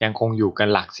ยังคงอยู่กัน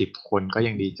หลัก10 คนก็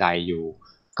ยังดีใจอยู่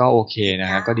ก็โอเคนะ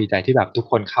ฮะก็ดีใจที่แบบทุก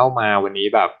คนเข้ามาวันนี้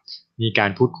แบบมีการ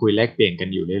พูดคุยแลกเปลี่ยนกัน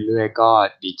อยู่เรื่อยๆก็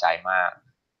ดีใจมาก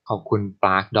ข อบคุณป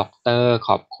าร์คด็อกเตอร์ข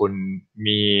อบคุณ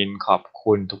มีนขอบ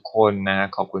คุณทุกคนนะ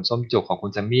ขอบคุณส้มจุกขอบคุ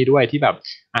ณซัมมี่ด้วยที่แบบ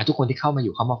ทุกคนที่เข้ามาอ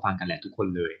ยู่เข้ามาฟังกันแหละทุกคน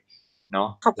เลยเนาะ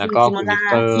ขอบแล้วก็คุณคิโมราคุณนิก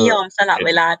เกอที่ร์ยอมสละเว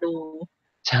ลาดู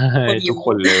ใช่คนยูทุกค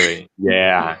นเลยแย่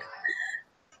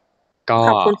ก็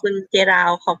ขอบคุณคุณเจราว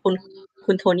ขอบคุณ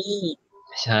คุณโทนี่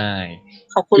ใช่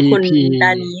ขอบคุณคุณ EP ด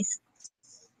านิส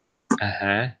ฮ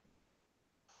ะ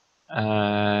อ่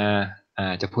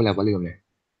าจะพูดอะไรว่าลืมเลย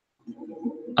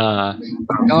อ่า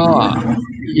ก็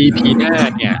EP หน้า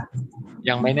เนี่ย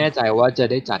ยังไม่แน่ใจว่าจะ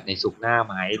ได้จัดในศุกร์หน้าไ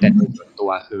หมแต่โดยส่วนตั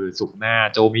วคือศุกร์หน้า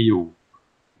โจไม่อ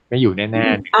ยู่แน่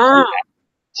ๆอ๋อ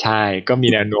ใช่ก็มี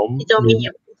แนวโน้มพี่โจมีมีอ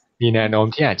ยู่มีแนวโน้ม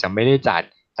ที่อาจจะไม่ได้จัด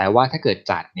แต่ว่าถ้าเกิด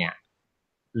จัดเนี่ย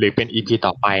หรือเป็น EP ต่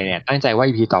อไปเนี่ยตั้งใจว่า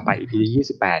EP ต่อไป EP ที่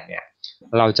28เนี่ย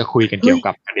เราจะคุยกันเกี่ยว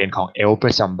กับประเด็นของเอลฟ์ป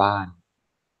ระจำบ้าน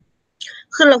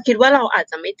คือเราคิดว่าเราอาจ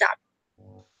จะไม่จัด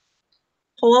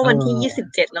เพราะว่าเอวันที่อ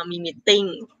 27เรามีมีตติ้ง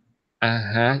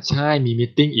ฮะใช่มีมี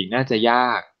ตติ้งอีกน่าจะย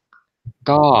าก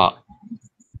ก็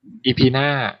อีพีหน้า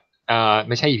ไ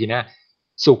ม่ใช่อีพีหน้า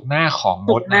ศุกร์หน้าของม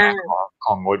ดศุกร์หน้านะฮะข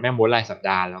องมดแม่มดรายสัป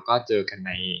ดาห์แล้วก็เจอกันใ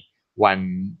นวัน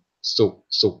ศุก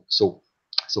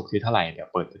ร์ที่เท่าไหร่เดี๋ยว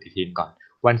เปิดปฏิทินก่อน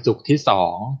วันศุกร์ที่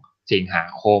2 สิงหา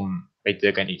คมไปเจ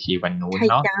อกันอีกทีวันนู้นใช่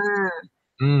เนาะจ้า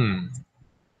อืม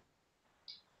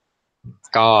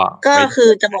ก็ก็ไปคือ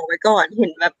จะบอกไว้ก่อนเห็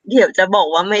นแบบเดี๋ยวจะบอก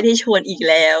ว่าไม่ได้ชวนอีก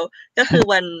แล้วก็คือ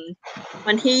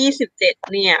วันที่27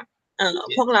เนี่ย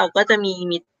พวกเราก็จะมี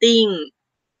มีตติ้ง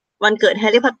วันเกิดแฮ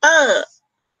ร์รี่พอตเตอร์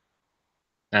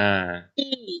อ่า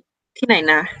ที่ที่ไหน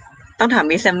นะต้องถาม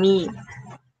มิสแซมมี่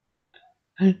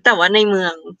แต่ว่าในเมือ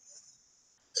ง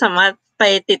สามารถไป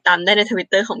ติดตามได้ในทวิต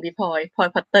เตอร์ของพี่พลอยพ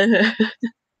อตเตอร์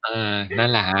นั่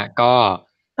นแหละฮะก็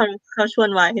เขาชวน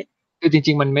ไว้คือจ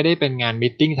ริงๆมันไม่ได้เป็นงานมี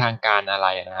ตติ้งทางการอะไร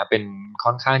นะครับเป็นค่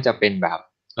อนข้างจะเป็นแบบ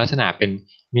ลักษณะเป็น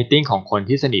มีตติ้งของคน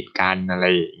ที่สนิทกันอะไร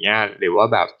อย่างเงี้ยหรือว่า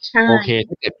แบบใช่โอเค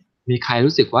ถ้าเกิดมีใคร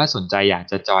รู้สึกว่าสนใจอยาก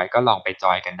จะจอยก็ลองไปจ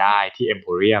อยกันได้ที่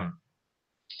Emporium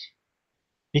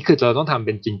นี่คือเราต้องทำเ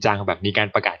ป็นจริงจังแบบมีการ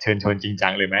ประกาศเชิญชวนจริงจั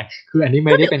งเลยไหมคืออันนี้ไ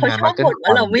ม่ก็เดี๋ยวได้เป็นงานเขาชอบบ่นมาร์เก็ตคอน ว่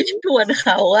าเราไม่ชวนเข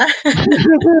าอะ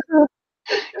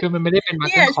คือมันไม่ได้เป็นมาร์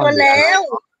เนี่ยชเก็ตคอนหรืออะวนแล้วไร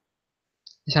เนาะ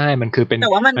ใช่มันคือเป็นแ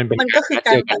ต่ว่ามันมันเป็นมันการนัดเจก็คือก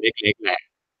ารอกันเล็กๆแหละ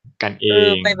กันเอ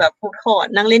ง ไปแบบฟูดคอร์ท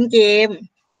นั่งเล่นเกม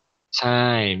ใช่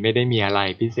ไม่ได้มีอะไร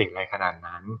พิเศษอะไรขนาด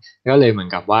นั้นก็เลยเหมือน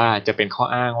กับว่าจะเป็นข้อ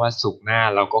อ้างว่าศุกร์หน้า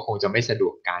เราก็คงจะไม่สะด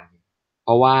วกกันเพ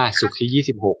ราะว่าศุกร์ที่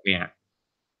26เนี่ย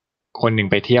คนหนึ่ง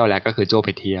ไปเที่ยวแล้วก็คือโจ้ไ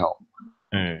ปเที่ยว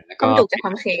แล้วก็ต้มจุกไปจะท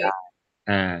ำเค้กทำไม่ได้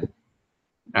อ่า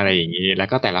อะไรอย่างนี้แล้ว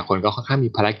ก็แต่ละคนก็ค่อนข้างมี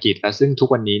ภารกิจและซึ่งทุก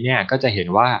วันนี้เนี่ยก็จะเห็น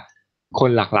ว่าคน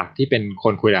หลักๆที่เป็นค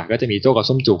นคุยหลักก็จะมีโจ้กับ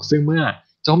ส้มจุกซึ่งเมื่อ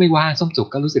โจ้ไม่ว่างส้มจุก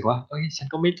ก็รู้สึกว่าเอ้ยฉัน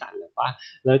ก็ไม่จัดเลยป่ะ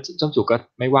แล้วจ้มจุกก็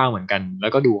ไม่ว่างเหมือนกัน แล้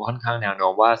วก็ดูค่อนข้างแนวโน้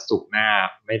มว่าศุกร์หน้า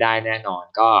ไม่ได้แน่นอน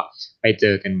ก็ไปเจ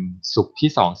อกันศุกร์ที่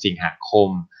2 สิงหาคม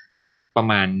ประ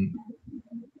มาณ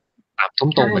ทุ่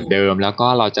มตรงเหมือนใช่เดิม แล้วก็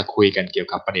เราจะคุยกันเกี่ยว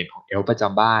กับประเด็นของเอลฟ์ประจ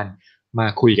ำบ้าน มา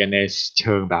คุยกันในเ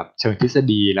ชิงแบบเชิงทฤษ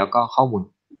ฎีแล้วก็ข้อ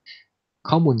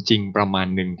มูลจริงประมาณ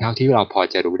หนึ่งเท่าที่เราพอ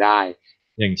จะรู้ได้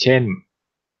อย่างเช่น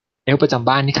เอลฟ์ประจำ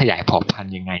บ้านนี่ขยายเผ่าพัน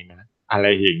ธุ์ยังไงนะอะไร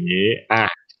อย่างนี้แปล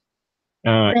กห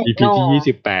EP นอที่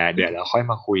28เดี๋ยวเราค่อย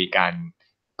มาคุยกัน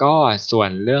ก็ส่วน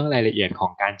เรื่องรายละเอียดขอ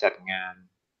งการจัดงาน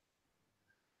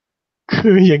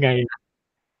คือยังไงนะ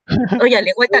อย่าเ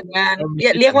รียกว่าจัดงานไม่อ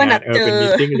ย่าเรียกว่าใช่จัดงานนัดเจอเป็นมี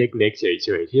ตติ้งเล็กๆเฉ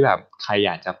ยๆที่แบบใครอย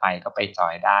ากจะไปก็ไปจอ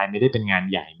ยได้ไม่ได้เป็นงาน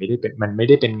ใหญ่ไม่ได้เป็นมันไม่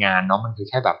ได้เป็นงานเนาะมันคือ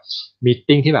แค่แบบมีต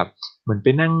ติ้งที่แบบเหมือนไป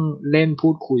นั่งเล่นพู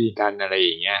ดคุยกันอะไรอ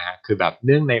ย่างเงี้ยฮะคือแบบเ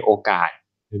นื่องในโอกาส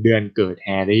เดือนเกิดแฮ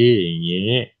ร์รี่อย่าง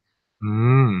งี้อื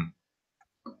ม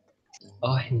โ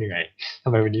อ้ยเหนื่อยทำ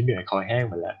ไมวันนี้เหนื่อยคอแห้ง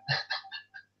หมดแล้ว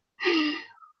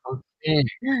โอเค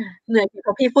เหนื่อยเพร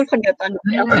าะพี่พูดคนเดียวตอนหนูไ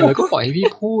ม่แล้ว เหนื่อยแล้วก็ปล่อยให้พี่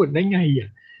พูดได้ไงอ่ะ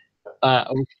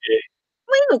โอเค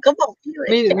ไม่หนูก็บอกพี่เลย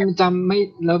ไม่แค่จำไม่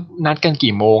แล้วนัดกัน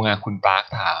กี่โมงอ่ะคุณปาร์ค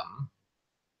ถาม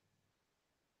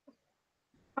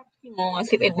กี่โมง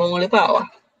11 โมงหรือเปล่า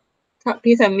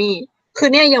พี่แซมมี่คือ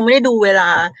เนี่ยยังไม่ได้ดูเวลา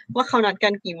ว่าเขานัดกั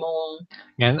นกี่โมง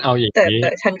งั้นเอาอย่างแต่นี้แ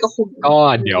ต่ฉันก็คุมก็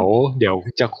เดี๋ยว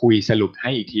จะคุยสรุปให้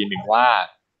อีกทีหนึ่งว่า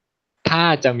ถ้า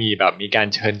จะมีแบบมีการ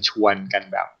เชิญชวนกัน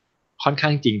แบบค่อนข้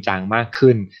างจริงจังมาก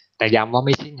ขึ้นแต่ย้ำว่าไ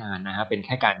ม่ใช่งานนะฮะเป็นแ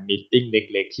ค่การมีตติ้งเ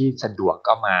ล็กๆที่สะดวก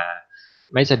ก็มา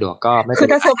ไม่สะดวกก็ไม่คือเป็น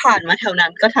ไร ถ้าเธอผ่านมาแถวนั้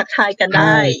นก็ทักทายกันใช่ไ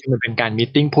ด้คือมันเป็นการมีต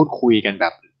ติ้งพูดคุยกันแบ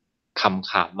บข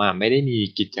ำๆอ่ะไม่ได้มี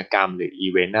กิจกรรมหรืออี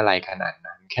เวนต์อะไรขนาด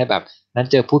นั้นแค่แบบนัด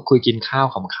เจอพูดคุยกินข้าว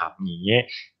ขำๆอย่างเงี้ย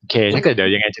โอเคถ้าเกิดเดี๋ยว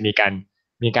ยังไงจะมี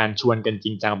การชวนกันจ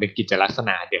ริงจังเป็นกิจลักษณ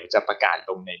ะเดี๋ยวจะประกาศ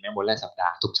ลงในแม่มดและสัปดา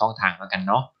ห์ทุกช่องทางแล้วกัน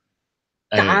เนาะ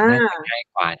จ้าน่าจะง่าย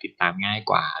กว่าติดตามง่าย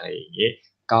กว่าอะไรอย่างเงี้ย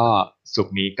ก็ศุก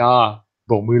ร์นี้ก็โ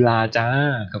บกมือลาจ้า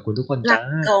ขอบคุณทุกคนลาจ้า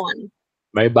ก่อน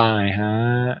บ๊ายบายฮะ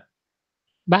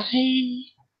บาย